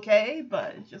 Dean's was okay,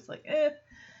 but it's just like, eh.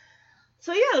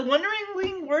 So yeah, the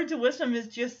wondering words of wisdom is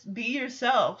just be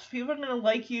yourself. People are going to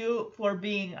like you for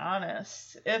being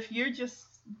honest. If you're just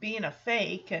being a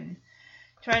fake and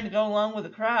trying to go along with the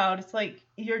crowd, it's like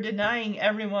you're denying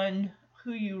everyone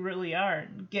who you really are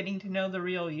and getting to know the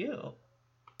real you.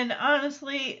 And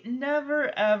honestly,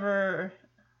 never ever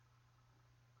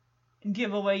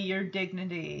give away your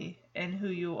dignity and who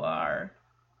you are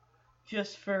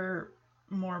just for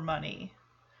more money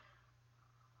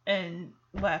and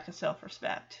lack of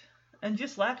self-respect and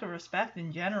just lack of respect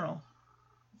in general.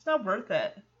 It's not worth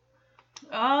it.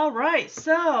 All right,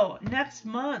 so next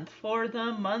month, for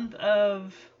the month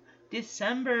of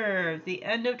December, the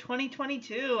end of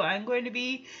 2022, I'm going to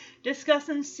be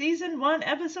discussing Season 1,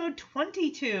 Episode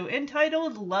 22,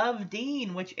 entitled Love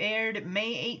Dean, which aired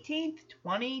May 18th,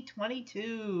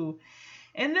 2022.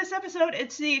 In this episode,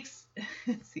 it's the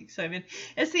excitement.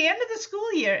 It's the end of the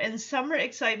school year, and summer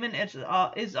excitement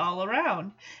is all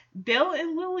around. Bill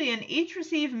and Lillian each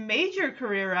receive major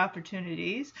career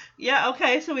opportunities. Yeah,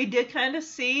 okay, so we did kind of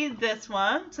see this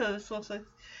one, so this looks like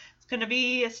going to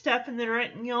be a step in the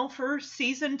right, for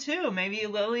season 2. Maybe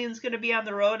Lillian's going to be on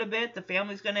the road a bit. The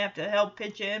family's going to have to help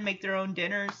pitch in, make their own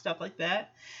dinners, stuff like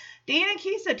that. Dean and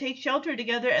Keesa take shelter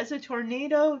together as a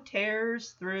tornado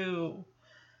tears through.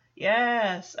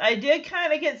 Yes, I did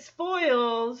kind of get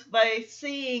spoiled by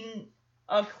seeing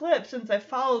a clip since I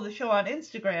follow the show on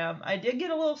Instagram. I did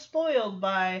get a little spoiled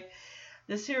by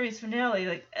the series finale.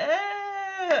 Like,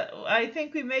 I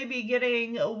think we may be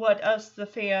getting what us, the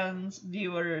fans,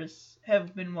 viewers,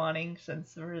 have been wanting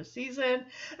since the first season. I mean,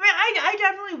 I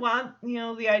definitely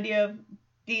want, the idea of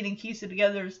Dean and Keesa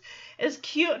together is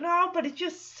cute and all, but it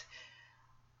just...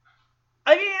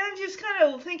 I mean, I'm just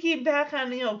kind of thinking back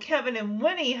on, Kevin and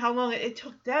Winnie, how long it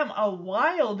took them a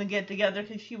while to get together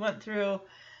because she went through...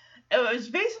 It was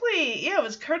basically, it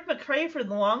was Kirk McRae for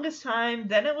the longest time,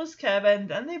 then it was Kevin,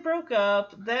 then they broke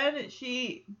up, then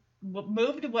she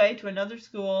moved away to another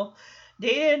school,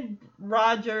 dated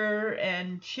Roger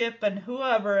and Chip and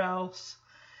whoever else.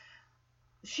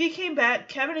 She came back,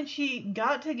 Kevin and she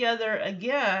got together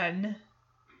again,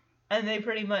 and they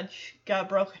pretty much got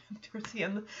broken up towards the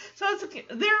end. So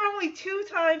there are only 2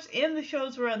 times in the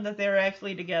show's run that they were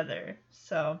actually together.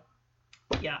 So,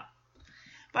 yeah.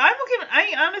 But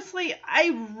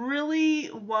I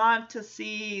really want to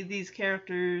see these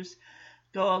characters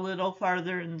go a little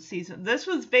farther in the season. This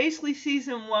was basically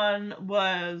season 1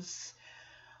 was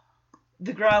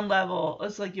the ground level.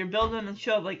 It's like you're building a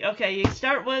show. Like, okay, you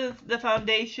start with the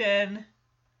foundation,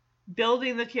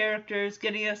 building the characters,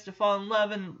 getting us to fall in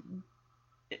love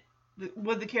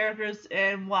with the characters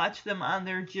and watch them on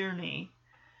their journey.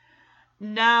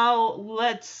 Now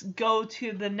let's go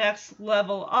to the next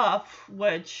level up,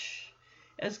 which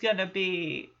is going to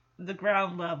be the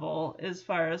ground level as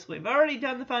far as we've already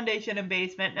done the foundation and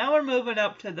basement. Now we're moving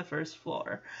up to the first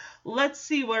floor. Let's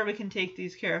see where we can take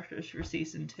these characters for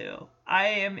season 2. I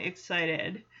am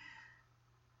excited.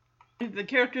 The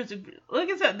characters, like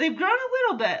I said, they've grown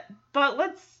a little bit, but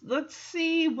let's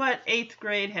see what 8th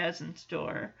grade has in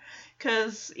store.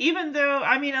 Because even though,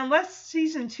 unless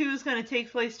season 2 is going to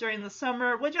take place during the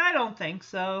summer, which I don't think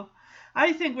so,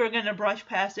 I think we're going to brush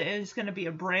past it and it's going to be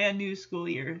a brand new school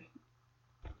year.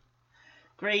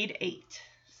 Grade 8.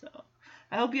 So,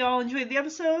 I hope you all enjoyed the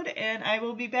episode, and I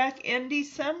will be back in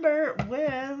December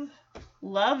with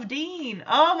Love Dean.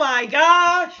 Oh my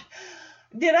gosh!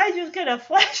 Did I just get a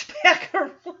flashback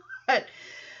or what?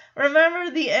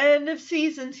 Remember the end of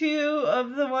season 2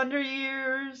 of The Wonder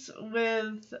Years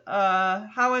with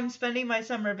how I'm spending my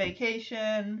summer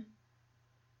vacation?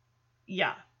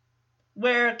 Yeah.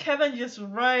 Where Kevin just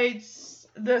writes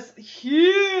this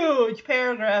huge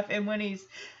paragraph, and when he's...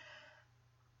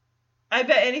 I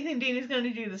bet anything Dean is going to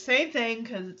do the same thing,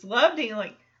 because it's love Dean.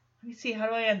 Like, let me see, how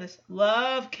do I end this?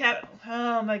 Love Kevin.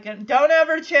 Oh my god. Don't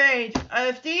ever change.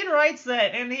 If Dean writes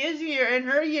that in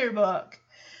her yearbook,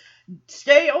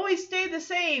 always stay the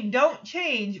same. Don't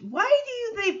change. Why do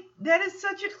you think that is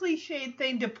such a cliched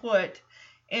thing to put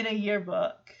in a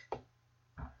yearbook?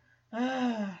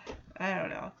 I don't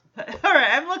know.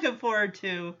 Alright, I'm looking forward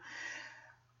to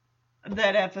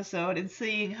that episode and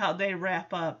seeing how they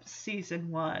wrap up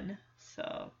season 1.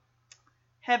 So,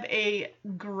 have a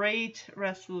great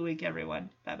rest of the week, everyone.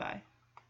 Bye-bye.